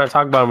 We're trying to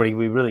talk about him when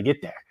we really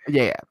get there.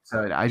 Yeah.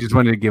 So I just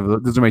wanted to give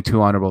those are my 2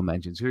 honorable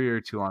mentions. Who are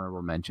your 2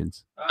 honorable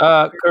mentions?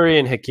 Curry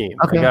and Hakeem.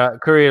 Okay. I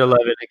got Curry at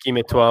 11, Hakeem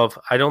at 12.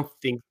 I don't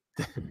think,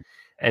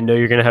 I know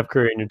you're going to have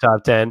Curry in your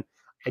top 10.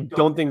 I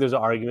don't think there's an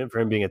argument for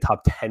him being a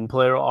top 10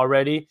 player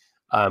already.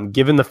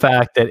 Given the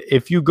fact that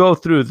if you go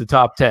through the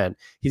top 10,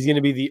 he's going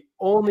to be the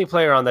only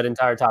player on that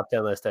entire top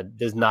 10 list that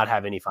does not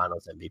have any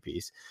finals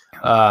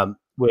MVPs,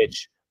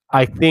 which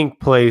I think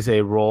plays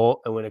a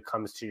role when it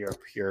comes to your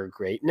pure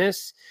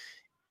greatness.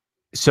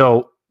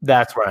 So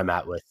that's where I'm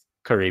at with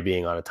Curry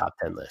being on a top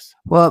 10 list.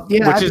 Well,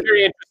 yeah, which is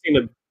very interesting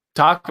to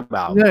talk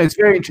about. No, it's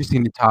very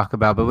interesting to talk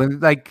about. But when,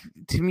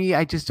 to me,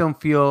 I just don't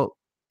feel,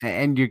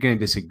 and you're going to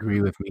disagree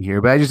with me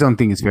here, but I just don't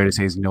think it's fair to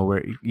say it's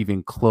nowhere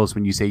even close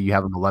when you say you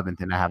have him 11th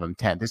and I have him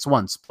 10th. It's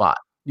one spot.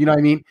 You know what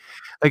I mean?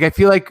 I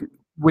feel like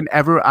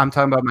whenever I'm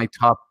talking about my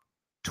top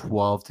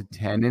 12 to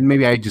 10, and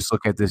maybe I just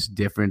look at this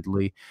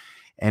differently.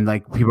 And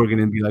people are going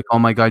to be like, oh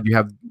my God, you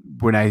have,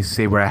 when I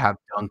say where I have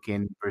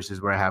Duncan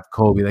versus where I have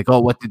Kobe, oh,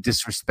 what the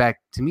disrespect.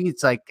 To me,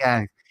 it's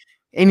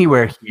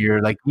anywhere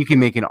here, you can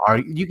make an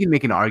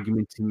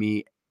argument to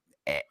me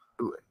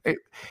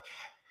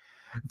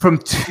from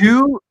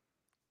 2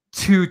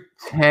 to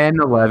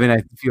 10, 11.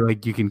 I feel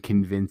like you can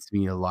convince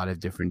me in a lot of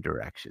different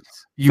directions.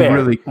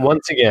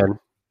 Once again,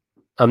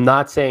 I'm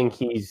not saying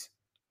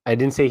I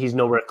didn't say he's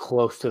nowhere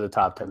close to the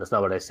top 10. That's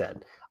not what I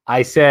said.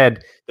 I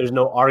said there's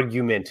no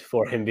argument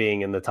for him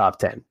being in the top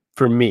 10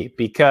 for me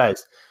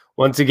because,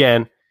 once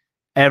again,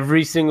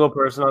 Every single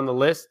person on the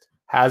list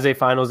has a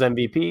Finals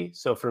MVP.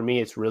 So for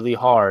me, it's really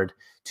hard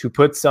to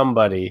put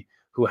somebody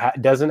who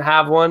doesn't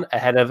have one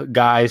ahead of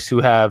guys who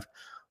have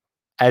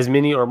as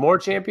many or more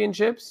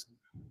championships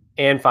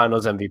and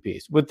Finals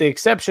MVPs, with the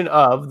exception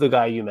of the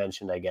guy you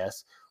mentioned, I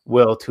guess,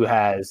 Wilt, who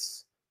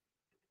has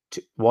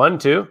two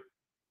championships?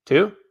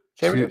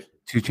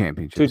 Two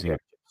championships. Two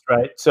championships,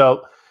 right?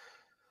 So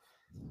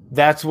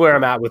that's where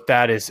I'm at with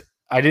that. Is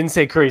I didn't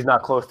say Curry's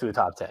not close to a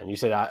top 10. You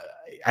said I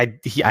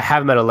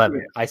have him at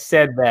 11. I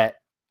said that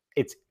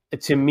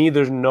to me,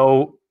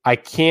 I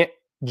can't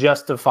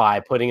justify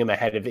putting him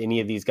ahead of any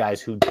of these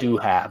guys who do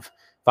have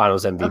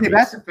Finals MVP. Okay,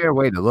 that's a fair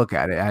way to look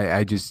at it.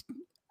 I just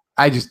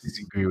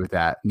disagree with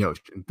that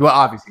notion. Well,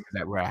 obviously, because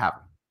that's where I have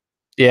him.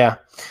 Yeah.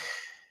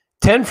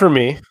 10 for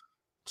me,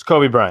 it's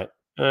Kobe Bryant.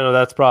 I know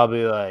that's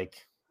probably like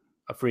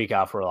a freak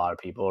out for a lot of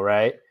people,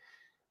 right?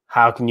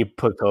 How can you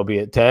put Kobe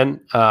at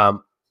 10?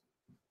 I'm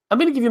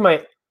going to give you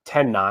my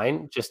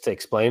 10-9 just to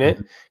explain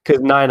it,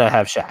 because 9 I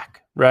have Shaq,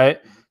 right?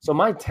 So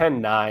my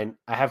 10-9,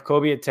 I have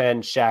Kobe at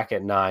 10, Shaq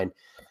at 9.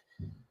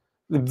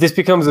 This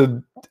becomes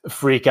a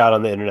freak out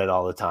on the internet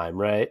all the time,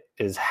 right?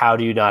 Is how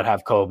do you not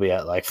have Kobe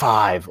at like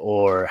 5,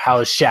 or how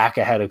is Shaq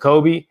ahead of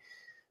Kobe?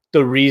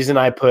 The reason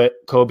I put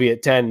Kobe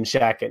at 10 and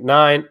Shaq at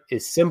 9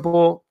 is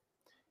simple.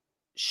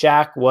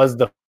 Shaq was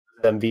the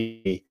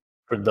MVP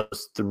for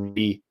those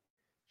 3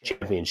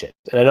 championships.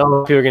 And I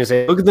know people are going to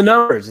say, look at the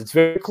numbers. It's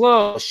very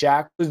close.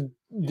 Shaq was,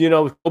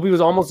 Kobe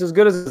was almost as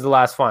good as the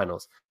last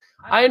finals.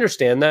 I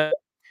understand that.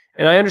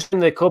 And I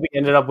understand that Kobe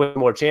ended up with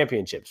more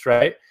championships,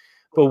 right?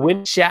 But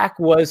when Shaq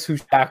was who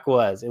Shaq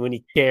was, and when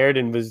he cared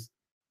and was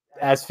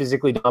as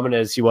physically dominant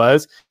as he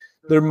was,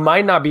 there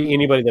might not be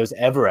anybody that was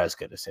ever as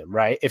good as him,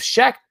 right? If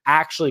Shaq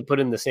actually put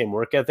in the same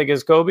work ethic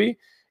as Kobe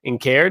and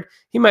cared,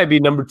 he might be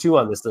number 2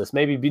 on this list,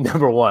 maybe be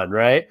number 1,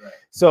 right?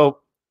 So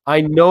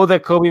I know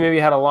that Kobe maybe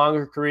had a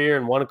longer career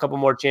and won a couple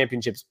more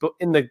championships, but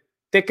in the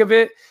thick of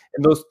it,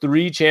 and those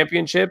 3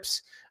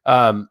 championships,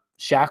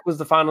 Shaq was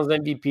the Finals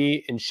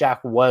MVP, and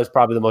Shaq was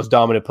probably the most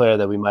dominant player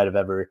that we might have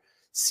ever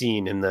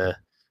seen in the,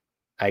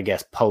 I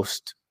guess,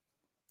 post,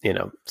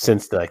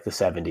 since the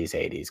 70s,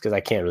 80s, because I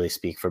can't really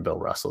speak for Bill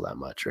Russell that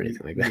much or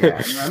anything like that.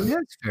 Yeah,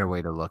 that's a fair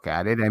way to look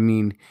at it. I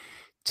mean,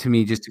 to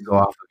me, just to go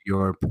off of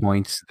your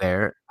points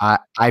there, I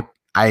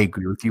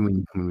agree with you.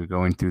 When we're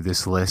going through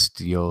this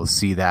list, you'll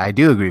see that I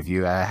do agree with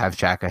you. I have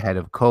Shaq ahead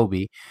of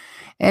Kobe.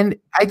 And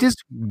I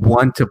just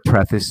want to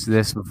preface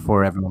this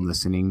before everyone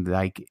listening,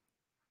 like,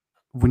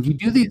 when you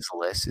do these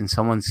lists and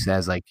someone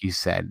says, like you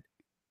said,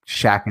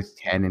 Shaq is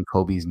 10 and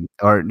Kobe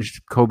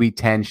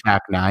 10, Shaq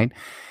 9.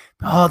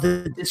 Oh,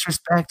 the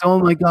disrespect. Oh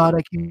my God,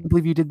 I can't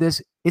believe you did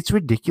this. It's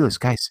ridiculous.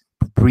 Guys,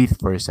 breathe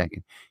for a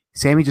second.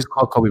 Sammy just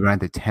called Kobe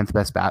Bryant the 10th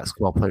best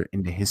basketball player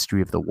in the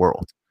history of the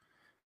world.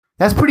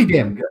 That's pretty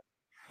damn good.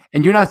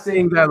 And you're not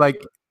saying that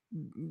like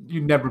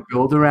you never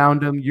build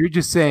around him. You're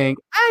just saying,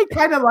 I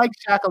kind of like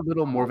Shaq a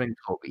little more than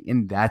Kobe.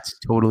 And that's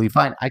totally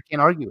fine. I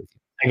can't argue with you.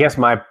 I guess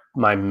my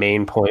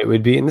main point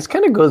would be, and this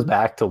kind of goes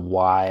back to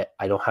why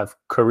I don't have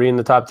Curry in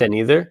the top 10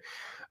 either.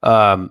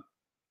 And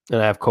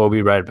I have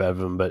Kobe right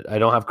above him, but I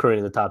don't have Curry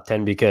in the top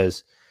 10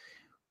 because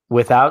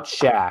without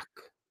Shaq,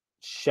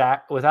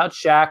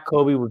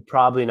 Kobe would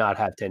probably not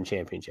have 10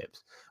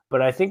 championships.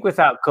 But I think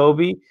without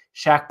Kobe,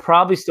 Shaq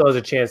probably still has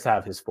a chance to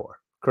have his 4.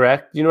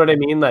 Correct? You know what I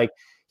mean? Like,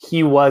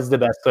 he was the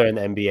best player in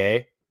the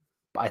NBA,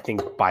 I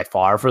think, by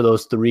far for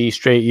those 3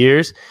 straight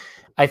years.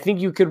 I think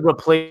you could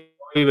replace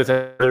with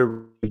another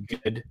really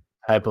good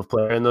type of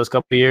player in those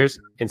couple of years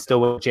and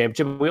still win a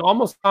championship. We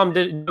almost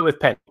did it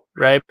with Penny,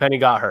 right? Penny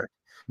got hurt.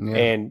 Yeah.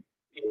 And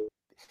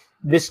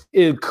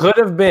it could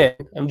have been,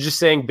 I'm just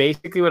saying,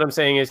 basically what I'm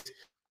saying is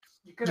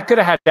you could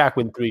have had Shaq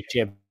win 3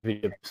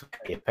 championships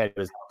if Penny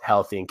was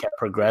healthy and kept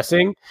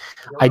progressing.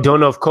 I don't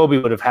know if Kobe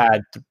would have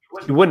had,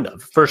 he wouldn't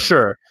have, for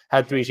sure,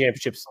 had 3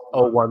 championships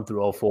 01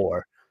 through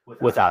 04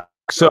 without.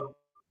 So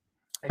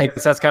I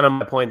guess that's kind of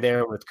my point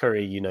there with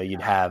Curry.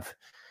 You'd have,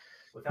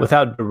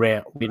 without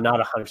Durant, we're not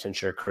 100%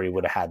 sure Curry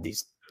would have had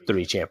these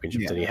 3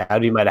 championships that he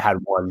had. He might have had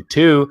 1,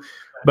 2,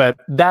 but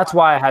that's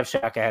why I have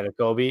Shaq ahead of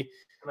Kobe.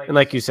 And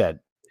like you said,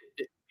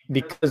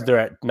 because they're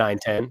at 9,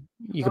 10,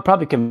 you could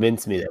probably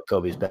convince me that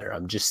Kobe's better.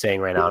 I'm just saying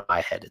right now in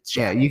my head, it's Shaq.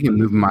 Yeah. You can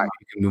move my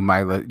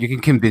list. You can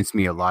convince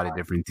me a lot of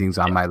different things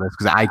on my list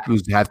because I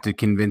have to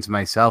convince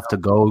myself to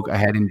go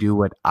ahead and do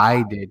what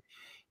I did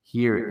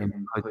here and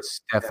put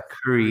Steph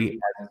Curry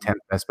as the 10th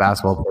best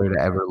basketball player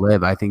to ever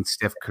live. I think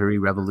Steph Curry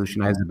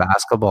revolutionized the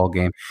basketball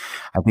game.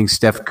 I think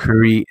Steph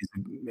Curry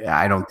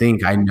I know,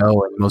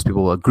 and most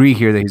people will agree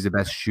here that he's the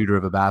best shooter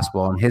of a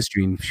basketball in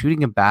history. And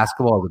shooting a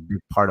basketball is a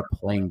big part of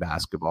playing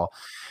basketball.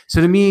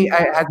 So to me,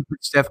 I had to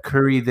put Steph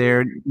Curry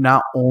there,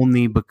 not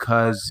only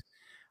because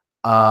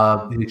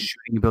of his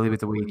shooting ability, but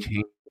the way he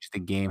changed the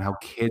game, how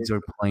kids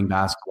are playing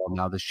basketball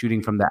now. The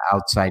shooting from the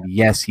outside,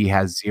 yes, he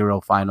has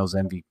 0 finals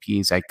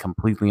MVPs. I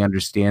completely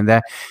understand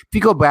that. If you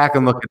go back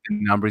and look at the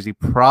numbers, he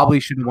probably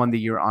should have won the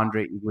year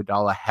Andre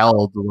Iguodala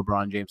held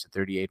LeBron James to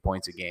 38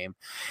 points a game.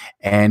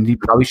 And he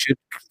probably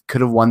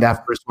could have won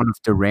that first one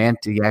with Durant.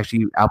 He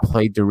actually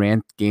outplayed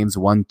Durant games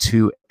 1,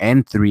 2,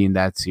 and 3 in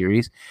that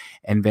series.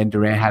 And then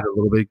Durant had a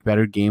little bit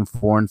better game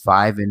 4 and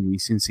 5, and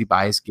recency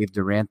bias gave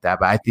Durant that.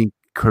 But I think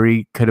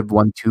Curry could have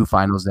won 2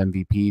 finals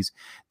MVPs.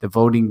 The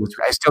voting was,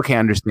 I still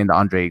can't understand the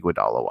Andre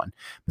Iguodala one,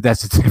 but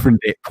that's a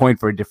different point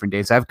for a different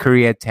day. So I have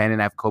Curry at 10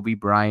 and I have Kobe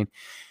Bryant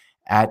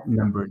at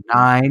number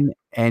 9.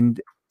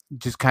 And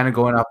just kind of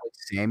going off what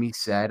Sammy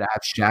said, I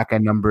have Shaq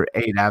at number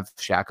 8. I have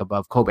Shaq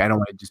above Kobe. I don't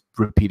want to just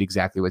repeat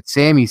exactly what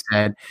Sammy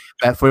said,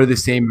 but for the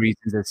same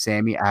reasons as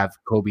Sammy, I have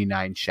Kobe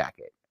 9, Shaq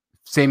 8.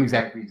 Same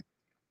exact reason.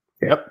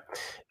 Yep.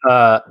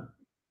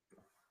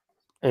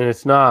 And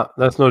that's not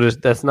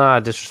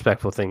a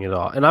disrespectful thing at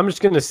all. And I'm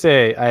just gonna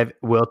say I have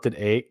Wilt at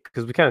 8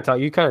 because we kind of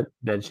you kind of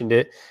mentioned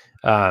it,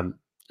 and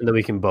then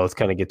we can both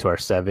kind of get to our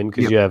 7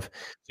 because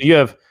you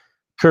have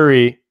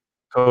Curry,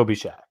 Kobe,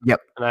 Shaq. Yep.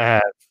 And I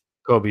have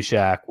Kobe,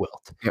 Shaq,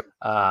 Wilt. Yep.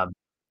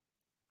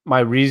 My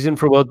reason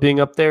for Wilt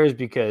being up there is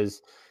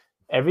because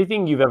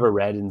everything you've ever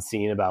read and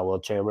seen about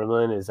Wilt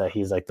Chamberlain is that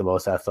he's like the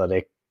most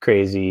athletic,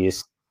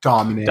 craziest,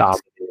 dominant,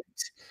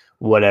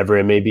 whatever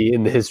it may be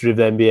in the history of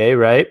the NBA,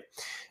 right?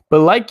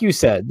 But like you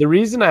said, the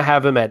reason I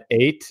have him at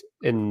 8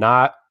 and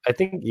not, I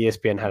think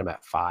ESPN had him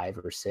at 5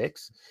 or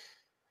 6.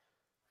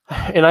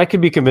 And I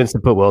could be convinced to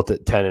put Wilt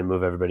at 10 and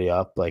move everybody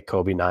up, like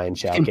Kobe 9,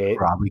 Shaq 8.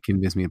 Probably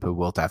convince me to put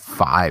Wilt at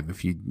 5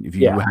 if you had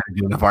to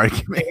do enough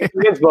argument.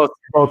 It's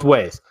both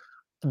ways.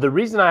 The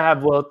reason I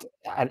have Wilt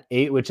at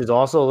 8, which is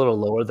also a little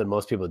lower than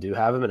most people do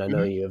have him, and I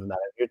know you have him at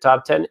your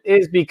top 10,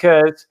 is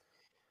because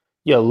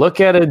look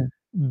at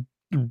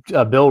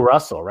a Bill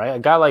Russell, right? A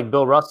guy like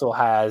Bill Russell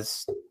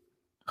has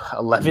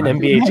 11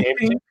 NBA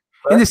championships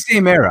in the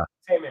same era.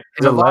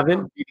 Is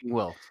 11 beating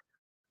Wilt.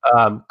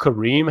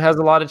 Kareem has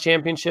a lot of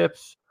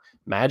championships.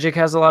 Magic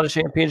has a lot of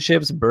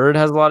championships. Bird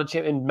has a lot of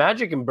championships. And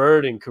Magic and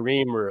Bird and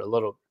Kareem are a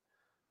little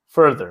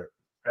further,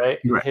 right?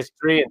 In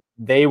history, and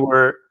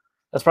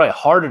that's probably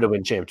harder to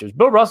win championships.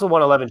 Bill Russell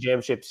won 11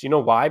 championships. You know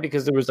why?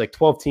 Because there was like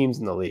 12 teams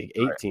in the league,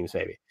 8 teams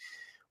maybe.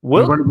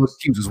 One of those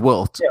teams was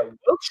Wilt. Yeah,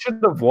 Wilt should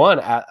have won.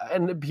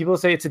 And people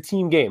say it's a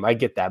team game. I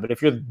get that. But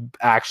if you're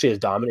actually as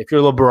dominant, if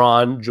you're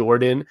LeBron,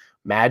 Jordan,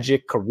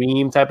 Magic,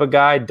 Kareem type of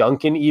guy,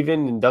 Duncan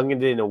even, and Duncan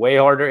did in a way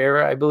harder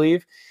era, I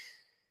believe,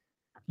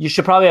 you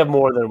should probably have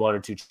more than 1 or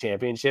 2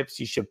 championships.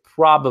 You should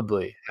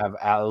probably have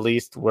at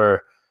least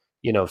where,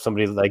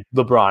 somebody like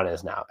LeBron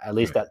is now, at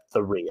least at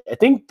 3. I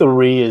think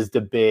 3 is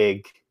the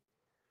big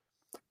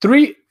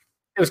 3.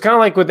 It was kind of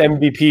like with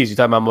MVPs. You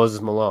talk about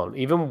Moses Malone,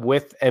 even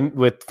with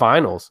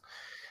finals,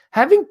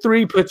 having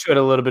 3 puts you at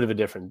a little bit of a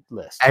different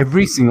list.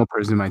 Every single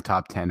person in my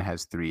top 10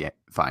 has 3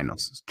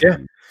 finals.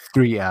 3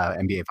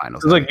 NBA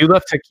finals. Look, you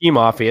left Hakeem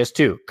off. He has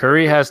 2.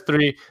 Curry has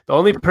 3. The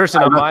only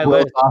person on my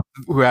list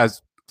who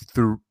has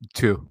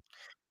 2.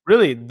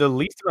 Really, the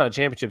least amount of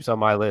championships on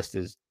my list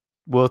is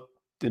Wilt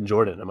and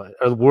Jordan.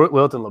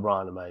 Wilt and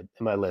LeBron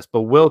in my list.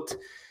 But Wilt,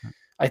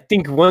 I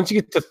think once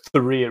you get to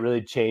 3, it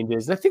really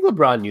changes. And I think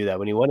LeBron knew that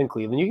when he won in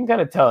Cleveland. You can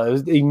kind of tell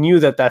he knew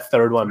that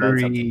third one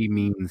meant something.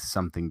 Means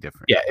something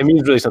different. Yeah, it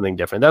means really something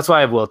different. That's why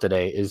I have Wilt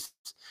today.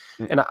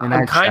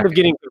 I'm kind of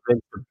getting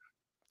convinced to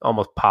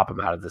almost pop him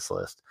out of this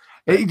list.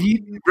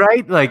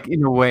 Right? Like,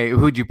 in a way,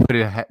 who'd you put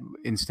it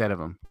instead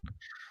of him?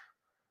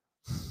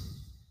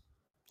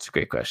 It's a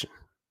great question.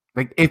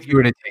 Like, if you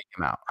were to take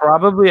him out,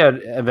 probably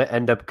I'd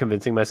end up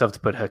convincing myself to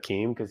put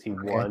Hakeem because he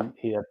won.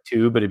 He had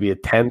 2, but it'd be a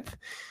 10th,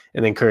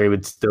 and then Curry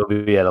would still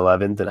be at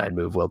 11th, and I'd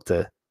move Wilt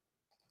to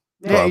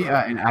 12.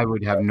 Yeah, and I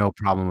would have no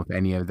problem with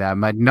any of that.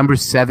 My number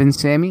 7,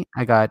 Sammy,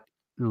 I got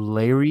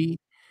Larry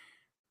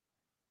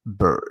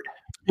Bird.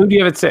 Who do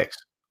you have at 6?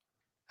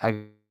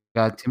 I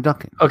got Tim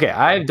Duncan. Okay,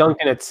 I have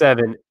Duncan at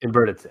 7 and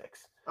Bird at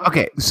 6.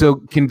 Okay, so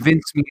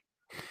convince me.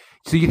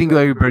 So you think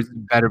Larry Bird's a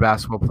better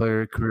basketball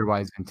player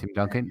career-wise than Tim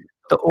Duncan?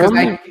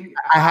 I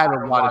had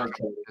a lot of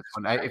this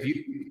one. If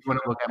you want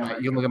to look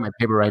at my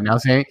paper right now,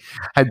 saying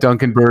I had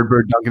Duncan, Bird,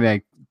 Duncan, and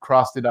I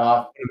crossed it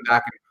off, put him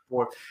back and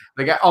forth.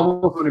 Like I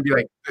almost want to be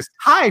like this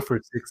tie for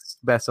 6th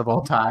best of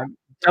all time.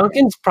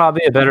 Duncan's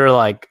probably a better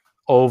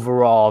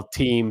overall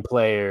team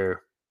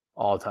player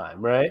all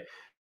time, right?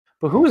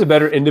 But who was a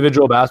better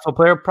individual basketball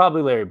player?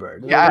 Probably Larry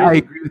Bird. Yeah, I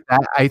agree with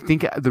that. I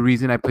think the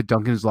reason I put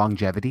Duncan is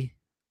longevity.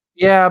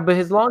 Yeah, but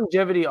his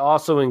longevity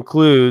also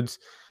includes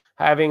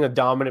having a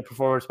dominant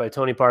performance by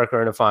Tony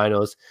Parker in the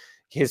finals.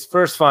 His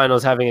first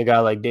finals having a guy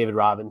like David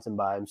Robinson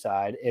by his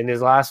side. In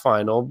his last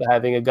final,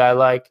 having a guy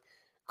like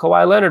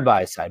Kawhi Leonard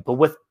by his side. But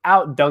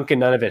without Duncan,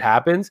 none of it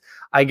happens.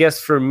 I guess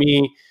for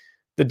me,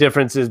 the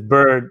difference is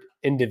Bird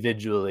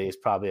individually is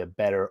probably a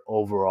better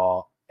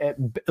overall.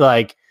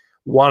 Like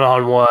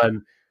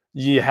one-on-one,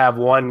 you have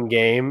one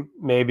game,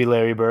 maybe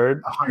Larry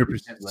Bird. 100%.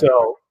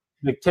 So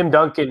Tim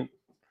Duncan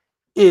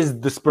is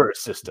the Spurs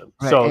system.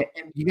 Right. So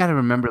and you got to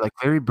remember, like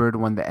Larry Bird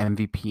won the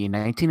MVP in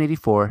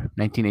 1984,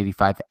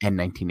 1985, and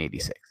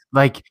 1986.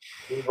 Like,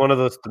 he's one of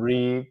those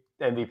 3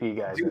 MVP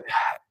guys.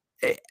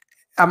 dude,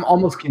 I'm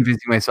almost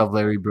convincing myself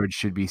Larry Bird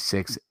should be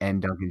 6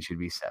 and Duncan should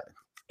be 7.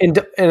 And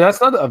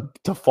that's not a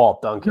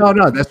default Duncan.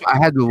 No, that's I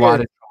had a lot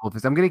of trouble with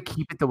this. I'm gonna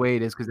keep it the way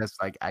it is because that's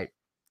like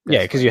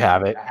because you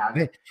have it. I have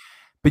it.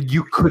 But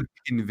you could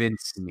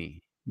convince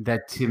me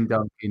that Tim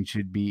Duncan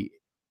should be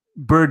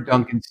Bird,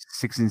 Duncan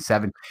 6 and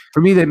 7.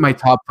 For me, that my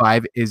top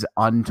 5 is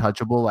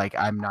untouchable. Like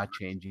I'm not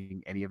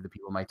changing any of the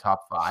people in my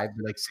top 5.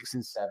 But like 6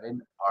 and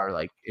 7 are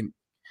like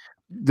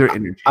they're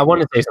interchangeable. I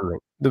want to say something.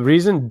 The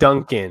reason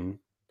Duncan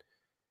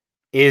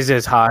is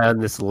as high on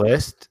this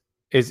list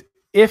is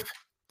if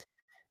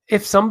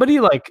somebody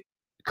like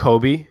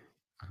Kobe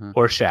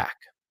or Shaq,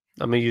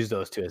 I'm going to use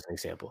those 2 as an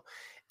example.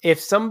 If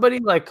somebody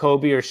like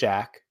Kobe or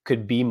Shaq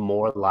could be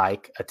more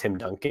like a Tim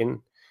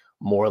Duncan,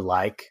 more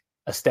like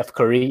a Steph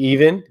Curry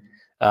even,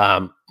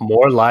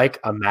 more like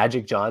a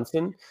Magic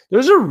Johnson,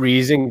 there's a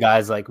reason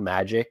guys like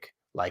Magic,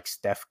 like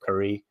Steph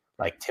Curry,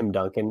 like Tim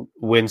Duncan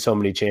win so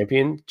many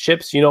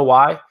championships. You know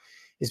why?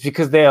 It's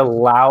because they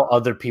allow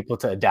other people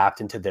to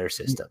adapt into their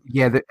system.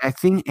 Yeah, I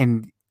think,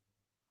 and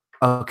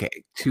okay,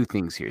 2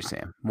 things here,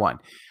 Sam. 1,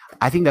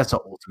 I think that's the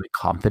ultimate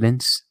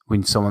confidence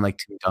when someone like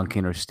Tim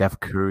Duncan or Steph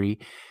Curry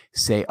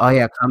say, "Oh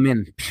yeah, come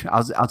in.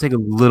 I'll take a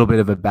little bit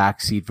of a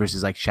backseat,"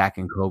 versus like Shaq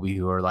and Kobe,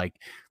 who are like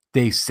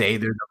they say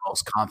they're the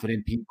most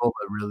confident people,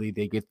 but really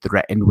they get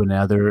threatened when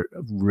another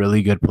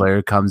really good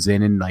player comes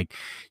in, and like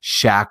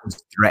Shaq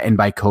was threatened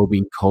by Kobe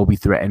and Kobe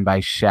threatened by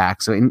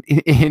Shaq. So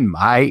in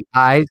my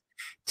eyes,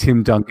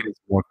 Tim Duncan is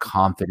more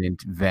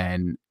confident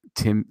than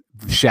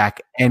Shaq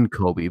and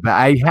Kobe. But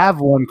I have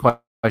one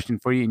question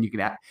for you, and you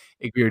can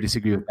agree or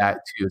disagree with that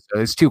too. So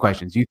there's 2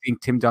 questions. Do you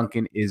think Tim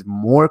Duncan is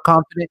more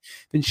confident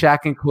than Shaq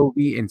and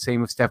Kobe, and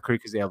same with Steph Curry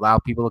because they allow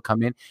people to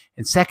come in?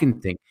 And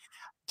second thing,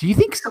 do you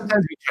think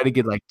sometimes we try to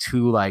get like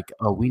too like,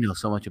 oh, we know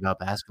so much about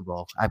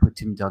basketball. I put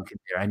Tim Duncan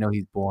there. I know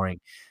he's boring,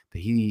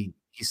 but he's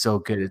so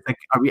good. It's like,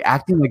 are we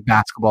acting like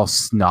basketball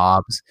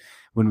snobs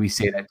when we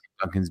say that Tim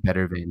Duncan's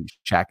better than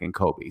Shaq and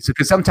Kobe? So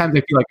because sometimes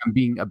I feel like I'm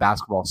being a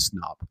basketball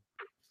snob.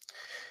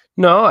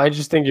 No, I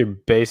just think you're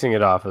basing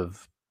it off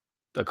of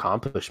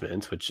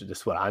accomplishments, which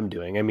is what I'm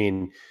doing. I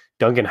mean,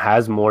 Duncan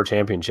has more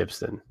championships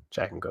than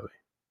Shaq and Kobe.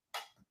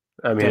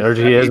 I mean, or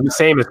he is the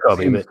same as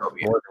Kobe, but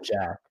more than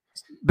Shaq.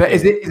 But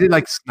is it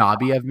like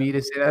snobby of me to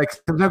say that? Like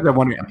sometimes I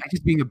wonder, am I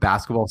just being a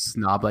basketball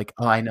snob? Like,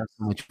 oh, I know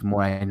so much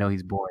more. I know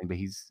he's boring, but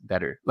he's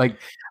better. Like,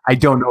 I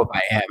don't know if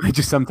I am. I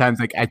just sometimes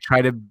like I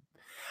try to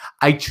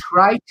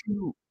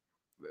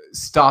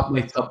stop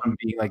myself from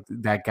being like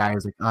that guy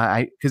who's like,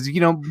 because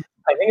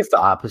I think it's the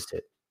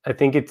opposite. I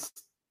think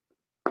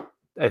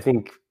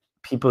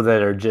people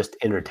that are just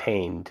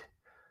entertained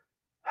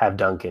have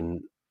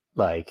Duncan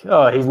like,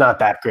 oh, he's not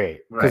that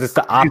great because it's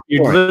the opposite.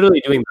 You're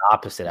literally doing the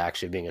opposite,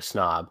 actually, being a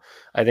snob.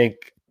 I think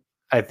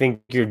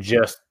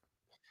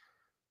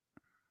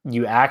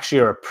you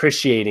actually are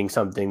appreciating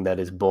something that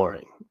is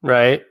boring,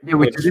 right? Yeah,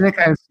 which isn't it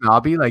kind of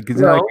snobby? Like, is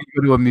it like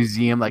you go to a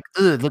museum, like,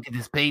 look at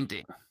this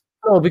painting?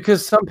 No,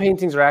 because some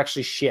paintings are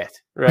actually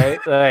shit, right?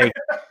 Like,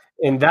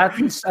 and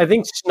that's, I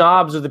think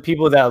snobs are the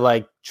people that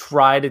like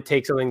try to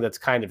take something that's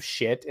kind of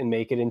shit and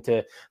make it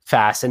into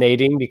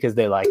fascinating because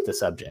they like the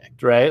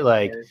subject, right?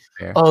 Like,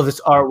 oh,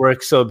 this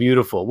artwork's so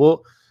beautiful.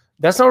 Well,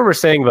 that's not what we're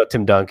saying about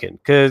Tim Duncan,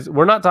 because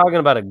we're not talking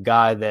about a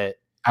guy that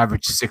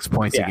averaged 6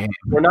 points a game.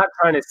 We're not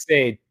trying to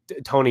say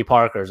Tony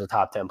Parker is a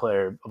top 10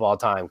 player of all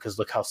time because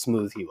look how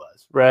smooth he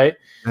was, right?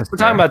 We're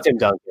talking about Tim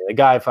Duncan, a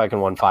guy fucking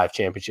won 5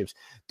 championships.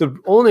 The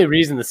only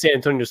reason the San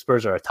Antonio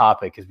Spurs are a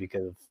topic is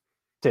because of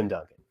Tim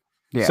Duncan.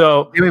 Yeah.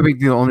 So it may be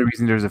the only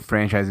reason there's a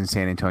franchise in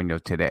San Antonio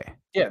today.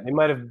 Yeah, they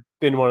might have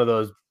been one of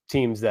those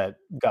teams that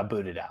got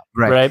booted out.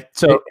 Right.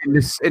 So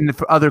and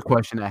the other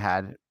question I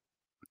had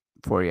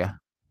for you,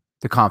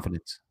 the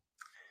confidence.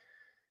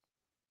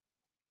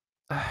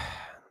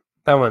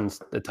 That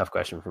one's a tough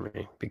question for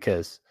me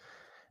because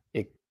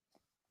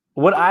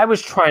what I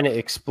was trying to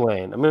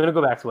explain, I'm going to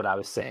go back to what I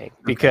was saying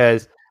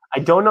because I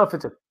don't know if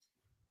it's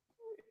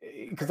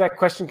because that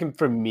question can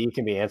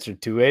be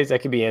answered 2 ways.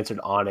 That can be answered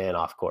on and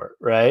off court,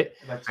 right?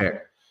 That's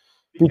fair.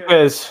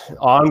 Because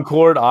on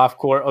court, off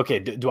court. Okay,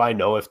 do I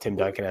know if Tim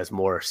Duncan has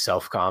more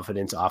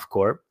self-confidence off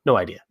court? No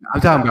idea.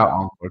 I'm talking about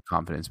on court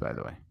confidence, by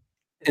the way.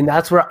 And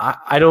that's where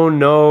I don't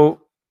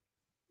know.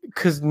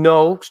 Because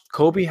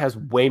Kobe has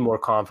way more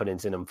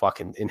confidence in him,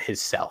 fucking in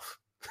himself.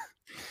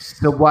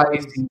 So why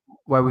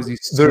was he?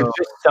 There's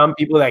just some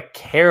people that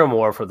care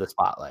more for the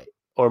spotlight,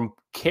 or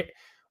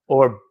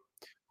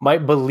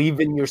might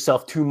believe in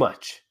yourself too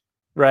much,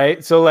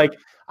 right? So like,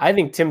 I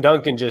think Tim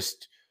Duncan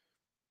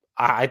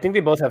I think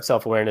they both have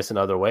self-awareness in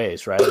other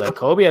ways, right? Like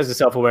Kobe has the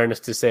self-awareness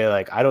to say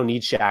like, I don't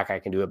need Shaq. I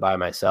can do it by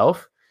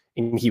myself.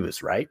 And he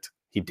was right.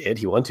 He did.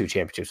 He won 2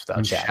 championships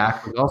without Shaq.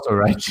 Shaq was also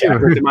right. Shaq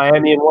went to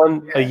Miami and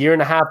won a year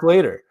and a half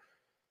later.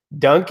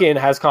 Duncan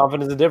has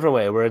confidence a different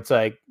way where it's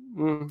like,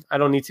 I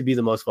don't need to be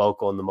the most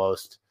vocal and the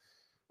most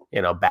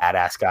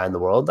badass guy in the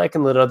world. I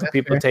can let other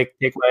people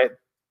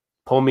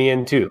pull me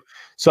in too.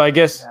 So I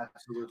guess,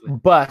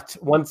 but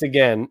once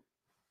again,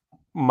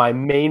 my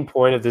main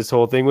point of this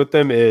whole thing with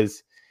them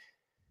is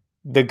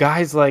the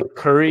guys like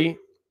Curry,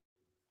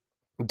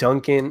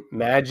 Duncan,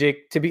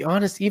 Magic, to be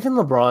honest, even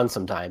LeBron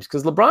sometimes,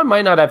 because LeBron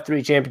might not have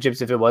 3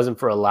 championships if it wasn't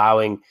for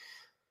allowing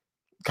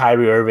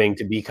Kyrie Irving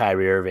to be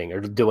Kyrie Irving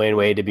or Dwayne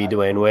Wade to be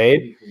Dwayne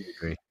Wade.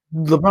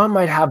 LeBron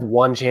might have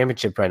 1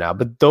 championship right now,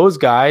 but those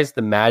guys,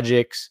 the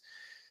Magics,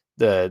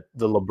 the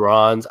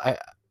LeBrons,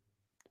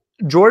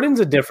 Jordan's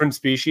a different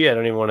species. I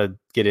don't even want to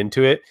get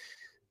into it.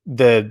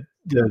 The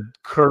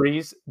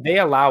Currys, they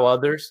allow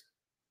others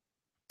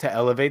to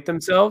elevate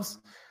themselves.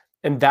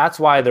 And that's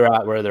why they're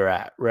at where they're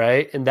at,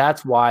 right? And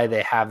that's why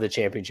they have the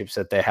championships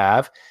that they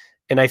have.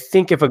 And I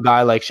think if a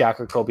guy like Shaq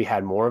or Kobe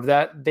had more of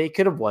that, they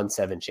could have won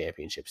 7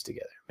 championships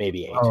together,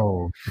 maybe 8.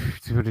 Oh,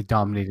 they would have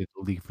dominated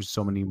the league for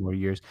so many more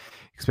years,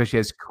 especially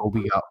as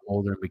Kobe got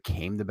older and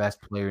became the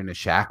best player, and the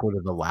Shaq would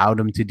have allowed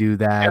him to do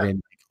that. Yeah.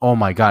 And oh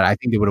my God, I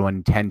think they would have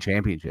won 10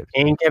 championships.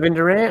 And Kevin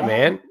Durant,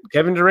 man.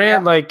 Kevin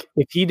Durant, like,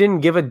 if he didn't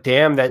give a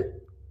damn that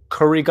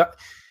Curry got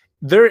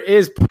 – there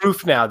is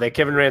proof now that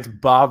Kevin Durant's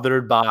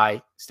bothered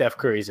by Steph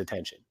Curry's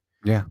attention.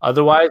 Yeah.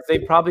 Otherwise, they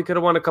probably could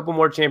have won a couple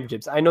more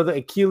championships. I know that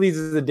Achilles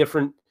is a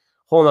different,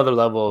 whole other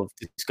level of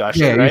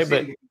discussion, right?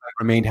 But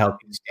remained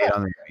healthy, stayed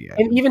on the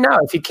and even now,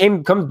 if he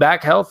comes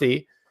back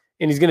healthy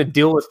and he's going to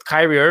deal with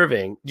Kyrie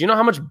Irving, do you know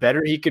how much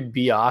better he could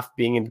be off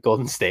being in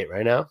Golden State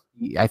right now?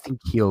 I think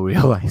he'll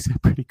realize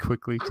it pretty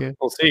quickly too.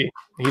 We'll see.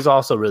 He's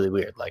also really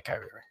weird, like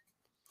Kyrie Irving.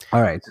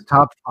 All right, so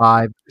top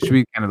 5. Should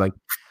we kind of like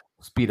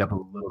speed up a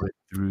little bit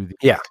through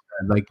the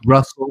like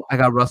Russell? I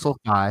got Russell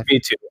 5. Me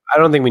too. I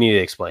don't think we need to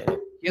explain it.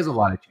 He has a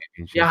lot of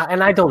championships. Yeah,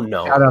 and I don't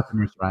know. Shout out to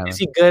Mercer Island. Is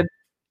he good?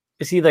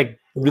 Is he like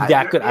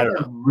that good? I don't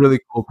know. Really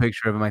cool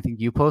picture of him. I think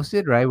you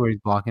posted, right, where he's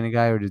blocking a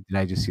guy, or did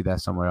I just see that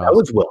somewhere else? That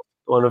was Will.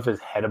 One of his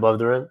head above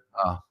the rim.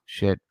 Oh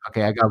shit.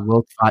 Okay, I got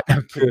Will 5.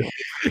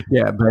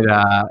 Yeah,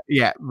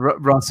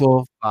 but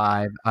Russell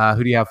 5.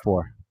 Who do you have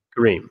 4?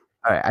 Kareem.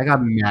 All right, I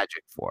got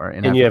Magic 4,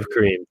 and you have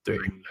Kareem 3.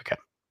 Okay.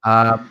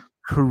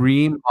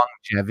 Kareem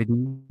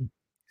longevity,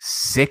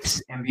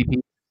 6 MVP.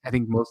 I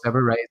think most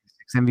ever, right?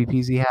 6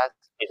 MVPs he has.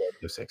 He did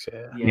do 6,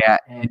 yeah. Yeah,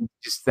 and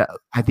just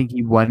I think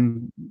he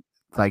won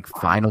like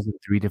finals in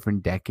 3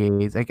 different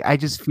decades. Like I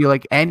just feel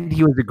like, and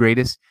he was the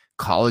greatest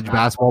college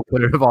basketball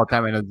player of all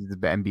time. I know this is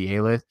the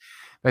NBA list,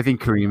 but I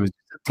think Kareem was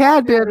a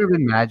tad better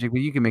than Magic.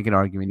 But you can make an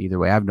argument either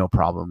way. I have no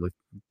problem with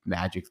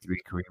Magic 3,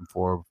 Kareem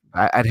 4.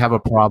 I'd have a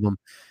problem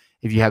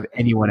if you have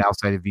anyone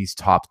outside of these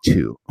top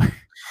 2.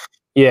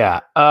 Yeah.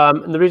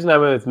 And the reason I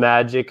went with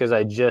Magic is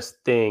I just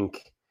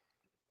think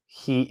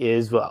he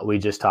is what we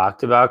just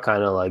talked about,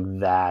 kind of like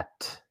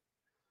that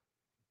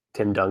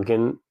Tim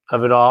Duncan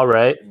of it all,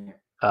 right?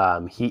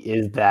 He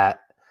is that,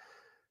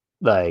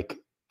 like,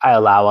 I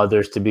allow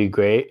others to be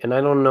great. And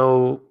I don't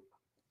know,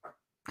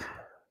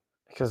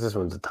 because this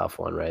one's a tough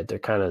one, right? They're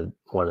kind of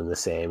one and the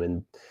same.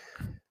 And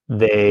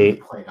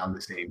they played on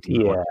the same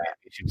team. Yeah.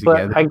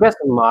 But I guess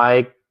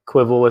my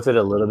quibble with it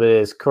a little bit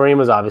is Kareem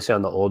was obviously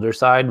on the older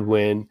side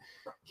when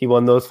he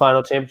won those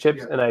final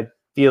championships. Yeah. And I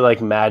feel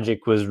like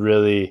Magic was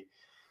really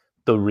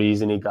the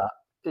reason he got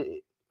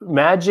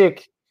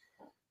Magic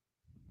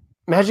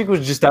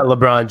was just that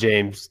LeBron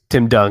James,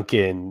 Tim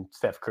Duncan,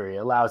 Steph Curry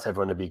allows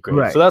everyone to be great.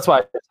 Right. So that's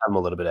why I'm a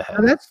little bit ahead.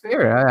 That's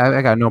fair.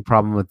 I got no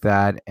problem with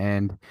that.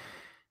 And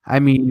I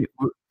mean,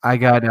 I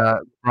got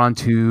LeBron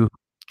 2,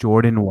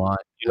 Jordan 1.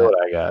 You know what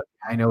I got.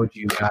 I know what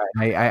you got.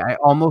 I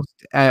almost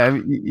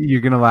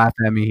you're gonna laugh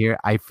at me here.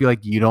 I feel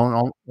like you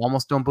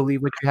almost don't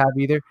believe what you have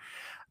either.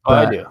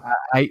 But I do.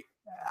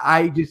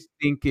 I just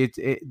think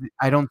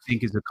I don't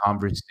think it's a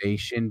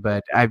conversation,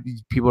 but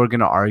people are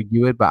gonna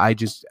argue it. But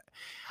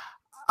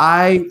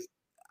I'm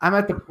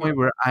at the point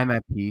where I'm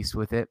at peace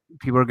with it.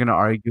 People are gonna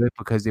argue it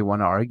because they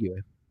want to argue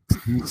it.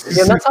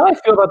 Yeah, that's how I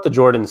feel about the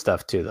Jordan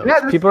stuff too, though.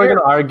 Yeah, people are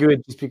gonna argue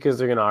it just because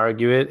they're gonna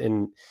argue it,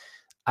 and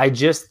I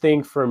just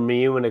think for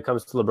me, when it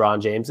comes to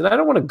LeBron James, and I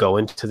don't want to go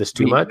into this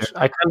too much,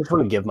 I kind of just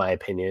want to give my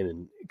opinion,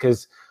 and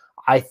because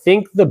I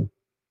think the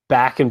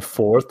back and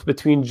forth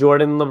between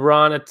Jordan and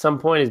LeBron at some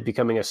point is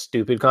becoming a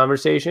stupid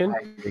conversation,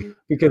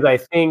 because I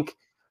think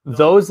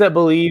those that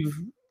believe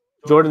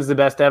Jordan's the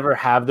best ever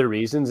have their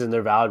reasons and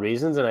their valid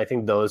reasons, and I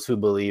think those who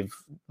believe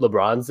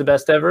LeBron's the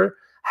best ever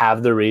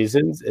have their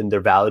reasons and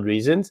their valid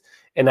reasons,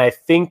 and I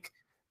think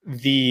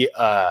the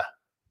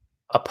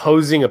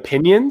opposing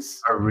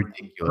opinions are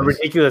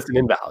ridiculous and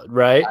invalid,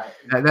 right?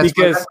 That's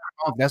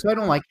why I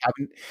don't like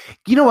having.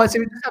 You know what? So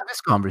let's have this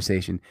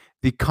conversation.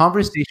 The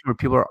conversation where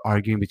people are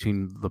arguing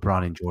between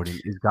LeBron and Jordan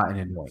has gotten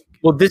annoying.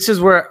 Well, this is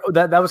where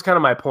that was kind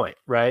of my point,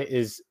 right?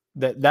 Is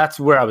that's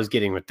where I was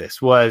getting with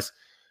this was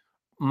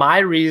my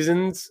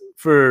reasons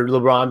for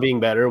LeBron being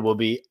better will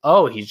be,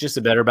 he's just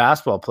a better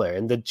basketball player,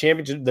 and the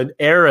championship, the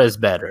era is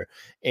better,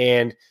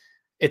 and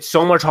it's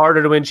so much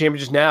harder to win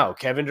championships now.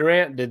 Kevin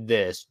Durant did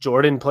this.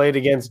 Jordan played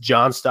against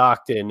John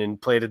Stockton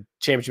and played a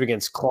championship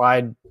against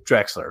Clyde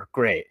Drexler.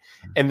 Great.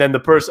 And then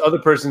the other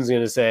person's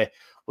going to say,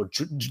 well,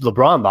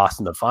 LeBron lost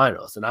in the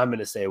finals. And I'm going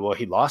to say, well,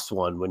 he lost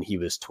one when he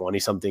was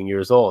 20-something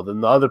years old.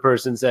 And the other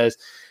person says,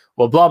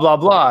 well, blah, blah,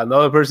 blah. And the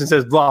other person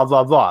says, blah,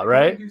 blah, blah,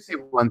 right? I say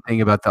one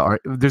thing about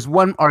there's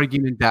one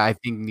argument that I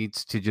think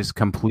needs to just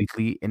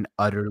completely and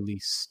utterly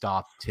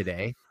stop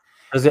today.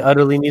 Does it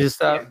utterly need to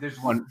stop? Yeah, there's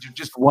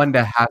just one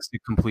that has to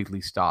completely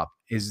stop.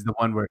 Is the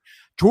one where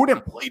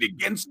Jordan played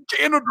against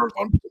janitors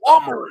on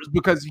plumbers.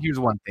 Because here's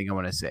one thing I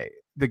want to say: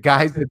 the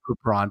guys that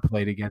LeBron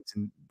played against,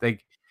 and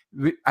like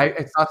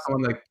I saw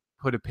someone like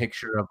put a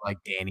picture of like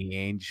Danny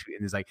Ainge,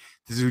 and it's like,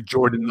 this is who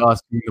Jordan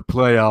lost in the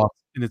playoffs,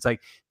 and it's like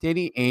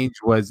Danny Ainge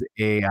was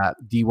a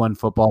D1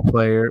 football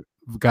player.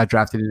 Got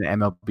drafted in the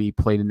MLB,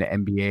 played in the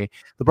NBA.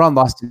 LeBron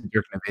lost to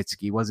Dirk Nowitzki.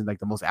 He wasn't like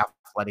the most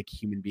athletic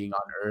human being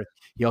on earth.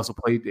 He also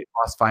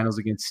lost finals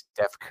against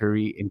Steph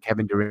Curry and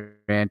Kevin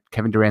Durant.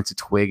 Kevin Durant's a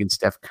twig, and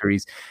Steph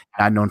Curry's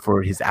not known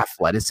for his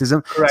athleticism.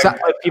 Correct. So,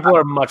 but people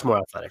are much more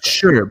athletic.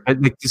 Sure,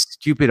 but like this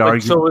stupid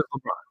argument. So is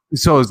LeBron.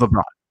 So is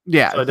LeBron.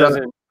 Yeah. So it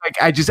doesn't.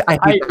 Like I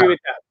agree with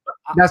that.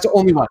 That's the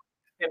only one.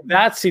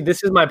 And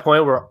this is my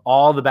point where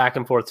all the back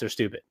and forths are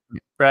stupid,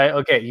 right?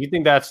 Okay, you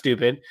think that's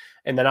stupid,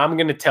 and then I'm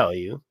going to tell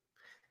you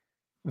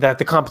that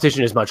the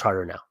competition is much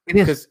harder now. It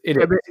is.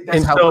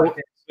 And so,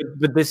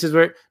 but this is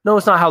where, no,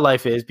 it's not how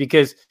life is,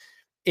 because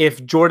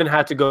if Jordan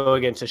had to go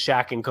against a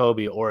Shaq and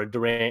Kobe or a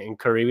Durant and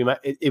Curry,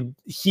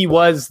 he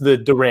was the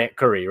Durant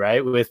Curry,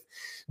 right? With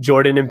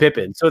Jordan and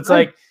Pippen. So it's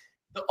like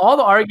all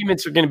the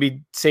arguments are going to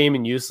be same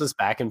and useless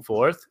back and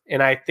forth.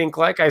 And I think,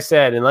 like I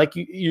said, and like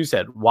you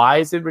said, why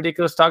is it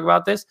ridiculous to talk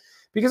about this?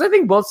 Because I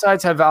think both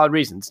sides have valid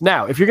reasons.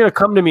 Now, if you're going to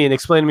come to me and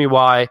explain to me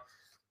why,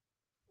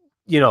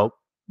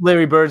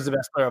 Larry Bird's the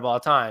best player of all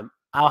time,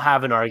 I'll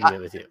have an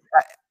argument with you.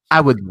 I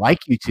would like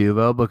you to,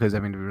 though, because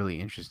it'd be really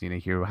interesting to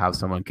hear how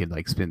someone could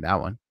like spin that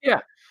one.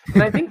 Yeah.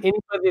 And I think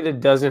anybody that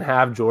doesn't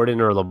have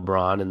Jordan or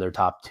LeBron in their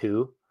top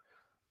two,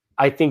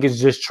 I think is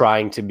just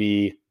trying to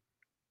be,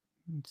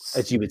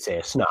 as you would say,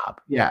 a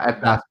snob. Yeah, a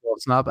basketball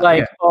snob.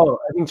 I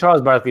think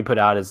Charles Barkley put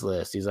out his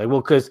list. He's like,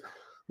 well, because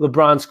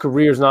LeBron's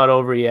career's not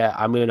over yet,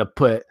 I'm going to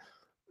put,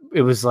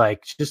 it was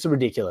like just a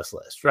ridiculous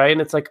list, right?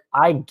 And it's like,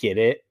 I get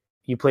it.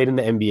 You played in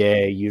the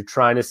NBA. You're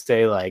trying to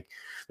say like,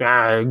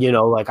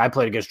 like I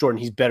played against Jordan.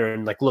 He's better.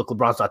 And like, look,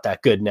 LeBron's not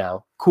that good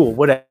now. Cool,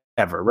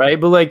 whatever,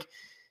 right? But like,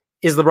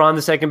 is LeBron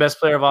the second best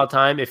player of all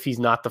time if he's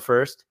not the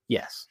first?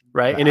 Yes,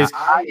 right? And if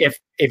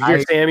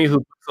you're Sammy who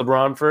puts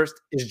LeBron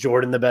first, is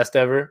Jordan the best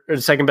ever or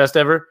the second best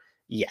ever?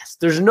 Yes.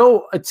 There's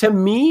no, to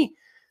me,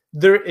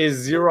 there is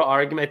zero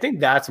argument. I think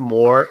that's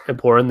more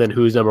important than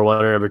who's number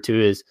one or number two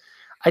is.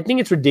 I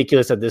think it's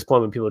ridiculous at this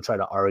point when people try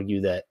to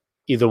argue that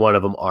either one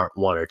of them aren't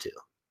one or two.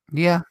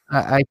 Yeah,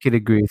 I could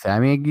agree with that. I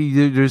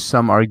mean, there's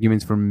some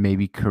arguments for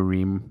maybe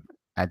Kareem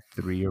at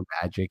 3 or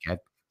Magic at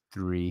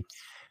 3,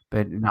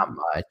 but not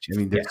much. I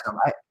mean, there's some.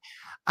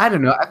 I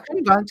don't know. I've kind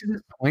of gotten to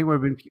this point where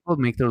when people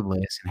make their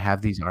lists and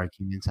have these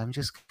arguments, I'm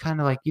just kind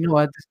of like, you know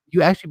what?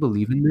 You actually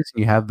believe in this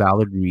and you have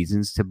valid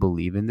reasons to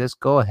believe in this.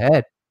 Go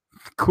ahead.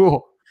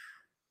 Cool.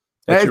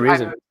 That's your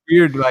reason.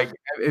 Weird. Like,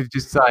 it's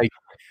just like.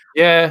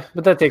 Yeah,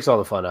 but that takes all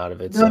the fun out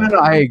of it. No,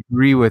 I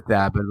agree with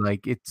that, but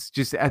like it's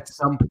just at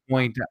some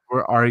point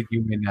we're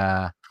arguing,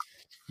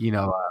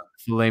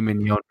 filet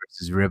mignon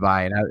versus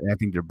ribeye, and I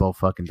think they're both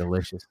fucking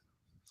delicious.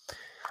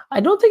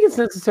 I don't think it's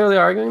necessarily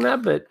arguing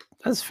that, but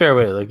that's a fair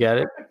way to look at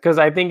it because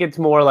I think it's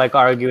more like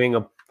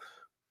arguing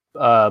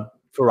a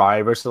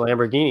Ferrari versus a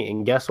Lamborghini,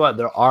 and guess what?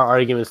 There are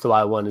arguments to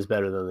why one is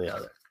better than the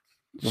other,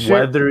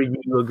 whether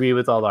you agree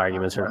with all the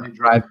arguments or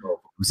not.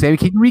 Sammy,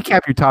 can you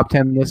recap your top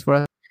 10 list for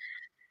us?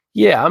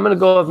 Yeah, I'm going to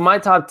go with my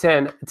top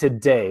 10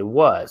 today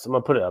was, I'm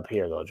going to put it up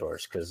here though,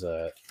 George, because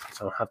so I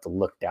don't have to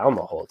look down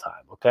the whole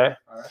time, okay?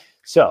 All right.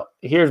 So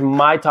here's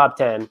my top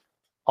 10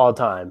 all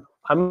time.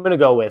 I'm going to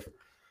go with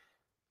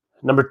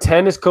number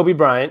 10 is Kobe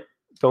Bryant.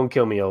 Don't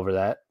kill me over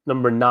that.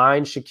 Number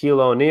 9, Shaquille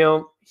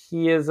O'Neal.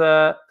 He is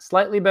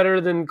slightly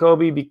better than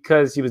Kobe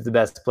because he was the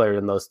best player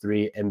in those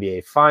 3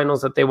 NBA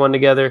finals that they won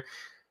together.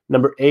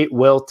 Number 8,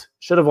 Wilt.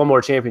 Should have won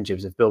more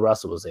championships if Bill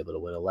Russell was able to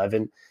win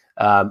 11.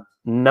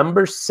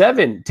 Number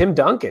 7, Tim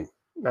Duncan.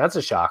 That's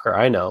a shocker,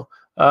 I know.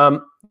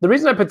 The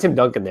reason I put Tim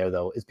Duncan there,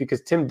 though, is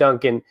because Tim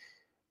Duncan,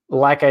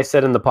 like I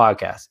said in the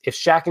podcast, if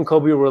Shaq and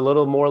Kobe were a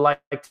little more like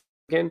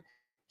Duncan,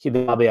 he'd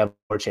probably have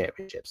more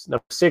championships.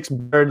 Number 6,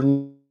 Bird,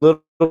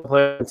 little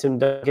player Tim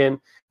Duncan.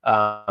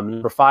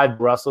 Number 5,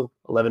 Russell,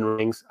 11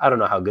 rings. I don't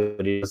know how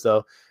good he is,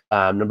 though.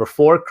 Number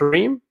 4,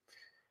 Kareem,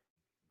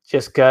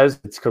 just because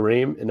it's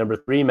Kareem. And number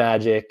 3,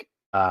 Magic.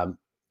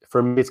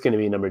 For me, it's going to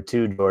be number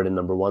 2, Jordan.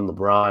 Number 1,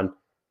 LeBron.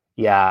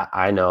 Yeah,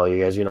 I know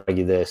you guys are going to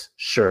argue this.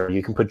 Sure,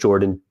 you can put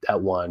Jordan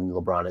at 1,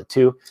 LeBron at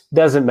 2.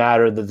 Doesn't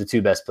matter that the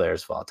 2 best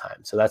players of all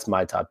time. So that's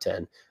my top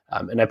 10.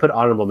 And I put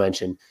honorable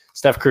mention,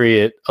 Steph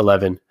Curry at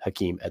 11,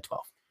 Hakeem at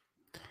 12.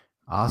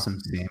 Awesome,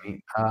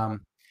 Sammy. All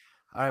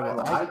right,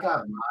 well, I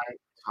got my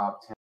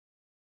top 10.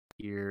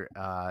 here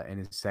in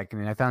a second,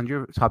 and I found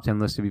your top 10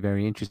 list to be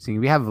very interesting.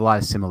 We have a lot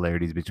of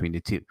similarities between the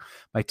two.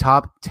 My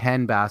top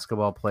 10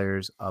 basketball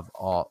players of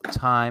all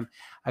time.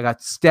 I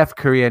got Steph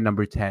Curry at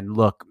number 10.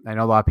 Look, I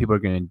know a lot of people are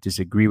going to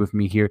disagree with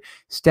me here.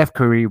 Steph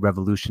Curry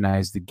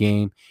revolutionized the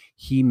game.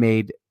 He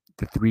made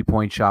the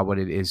three-point shot what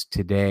it is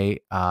today.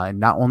 And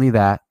not only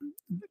that,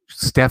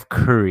 Steph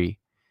Curry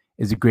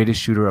is the greatest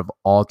shooter of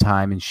all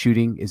time, and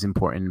shooting is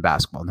important in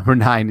basketball. Number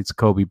 9, it's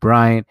Kobe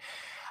Bryant.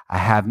 I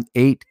have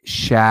 8,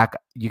 Shaq.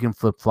 You can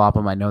flip-flop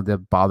them. I know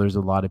that bothers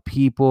a lot of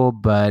people,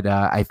 but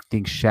I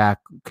think Shaq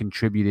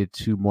contributed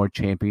to more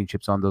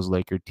championships on those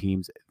Laker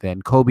teams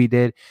than Kobe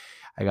did.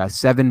 I got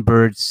 7,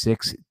 Bird.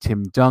 6,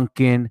 Tim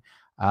Duncan.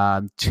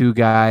 2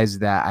 guys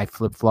that I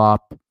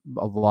flip-flop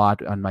a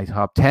lot on my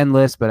top 10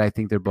 list, but I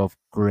think they're both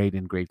great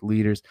and great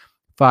leaders.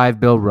 5,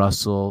 Bill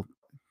Russell,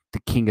 the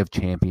king of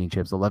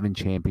championships, 11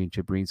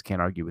 championship rings,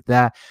 can't argue with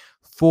that.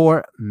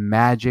 4,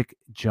 Magic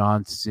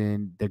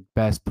Johnson, the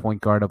best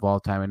point guard of all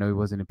time. I know he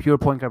wasn't a pure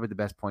point guard, but the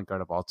best point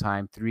guard of all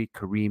time. 3,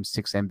 Kareem,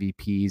 6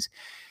 MVPs.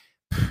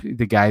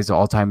 The guy's the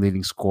all-time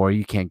leading scorer.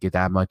 You can't get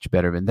that much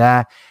better than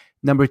that.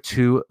 Number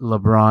 2,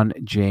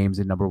 LeBron James,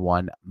 and number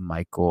 1,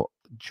 Michael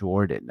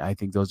Jordan. I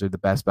think those are the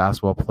best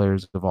basketball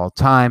players of all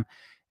time,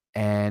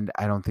 and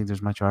I don't think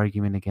there's much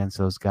argument against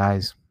those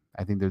guys.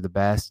 I think they're the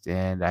best,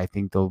 and I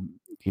think they'll,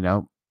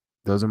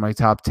 those are my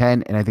top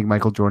 10, and I think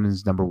Michael Jordan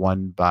is number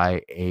 1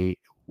 by a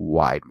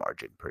wide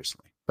margin,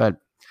 personally. But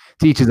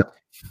to each of them.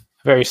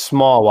 Very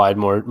small wide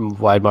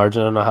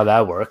margin. I don't know how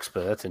that works,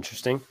 but that's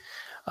interesting.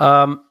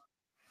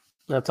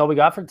 That's all we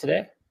got for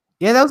today.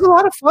 Yeah, that was a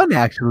lot of fun,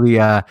 actually.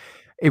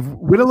 It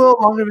went a little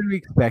longer than we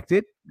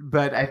expected,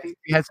 but I think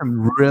we had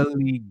some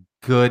really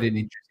good and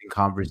interesting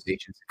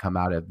conversations to come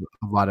out of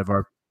a lot of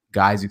our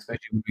guys, especially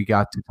when we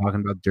got to talking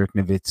about Dirk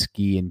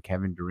Nowitzki and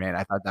Kevin Durant.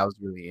 I thought that was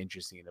really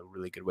interesting and a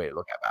really good way to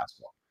look at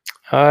basketball.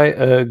 I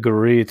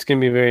agree. It's going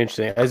to be very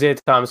interesting. Isaiah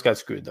Thomas got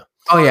screwed, though.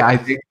 Oh, yeah. I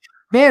think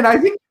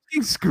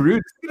he's screwed.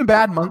 It's been a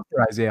bad month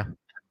for Isaiah.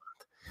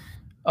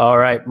 All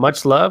right.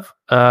 Much love.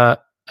 I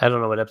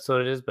don't know what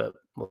episode it is, but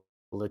we'll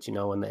let you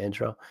know in the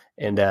intro.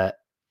 And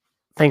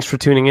thanks for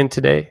tuning in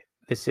today.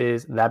 This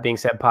is That Being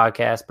Said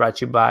podcast, brought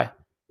to you by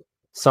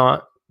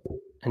Sant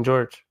and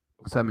George.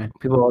 What's up, man?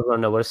 People always want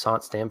to know, what does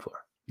Sant stand for?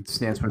 It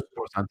stands for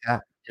Sports on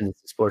Tap. And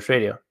it's Sports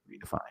Radio.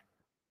 Redefined.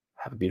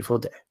 Have a beautiful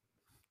day.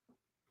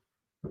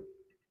 My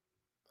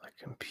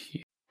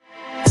computer.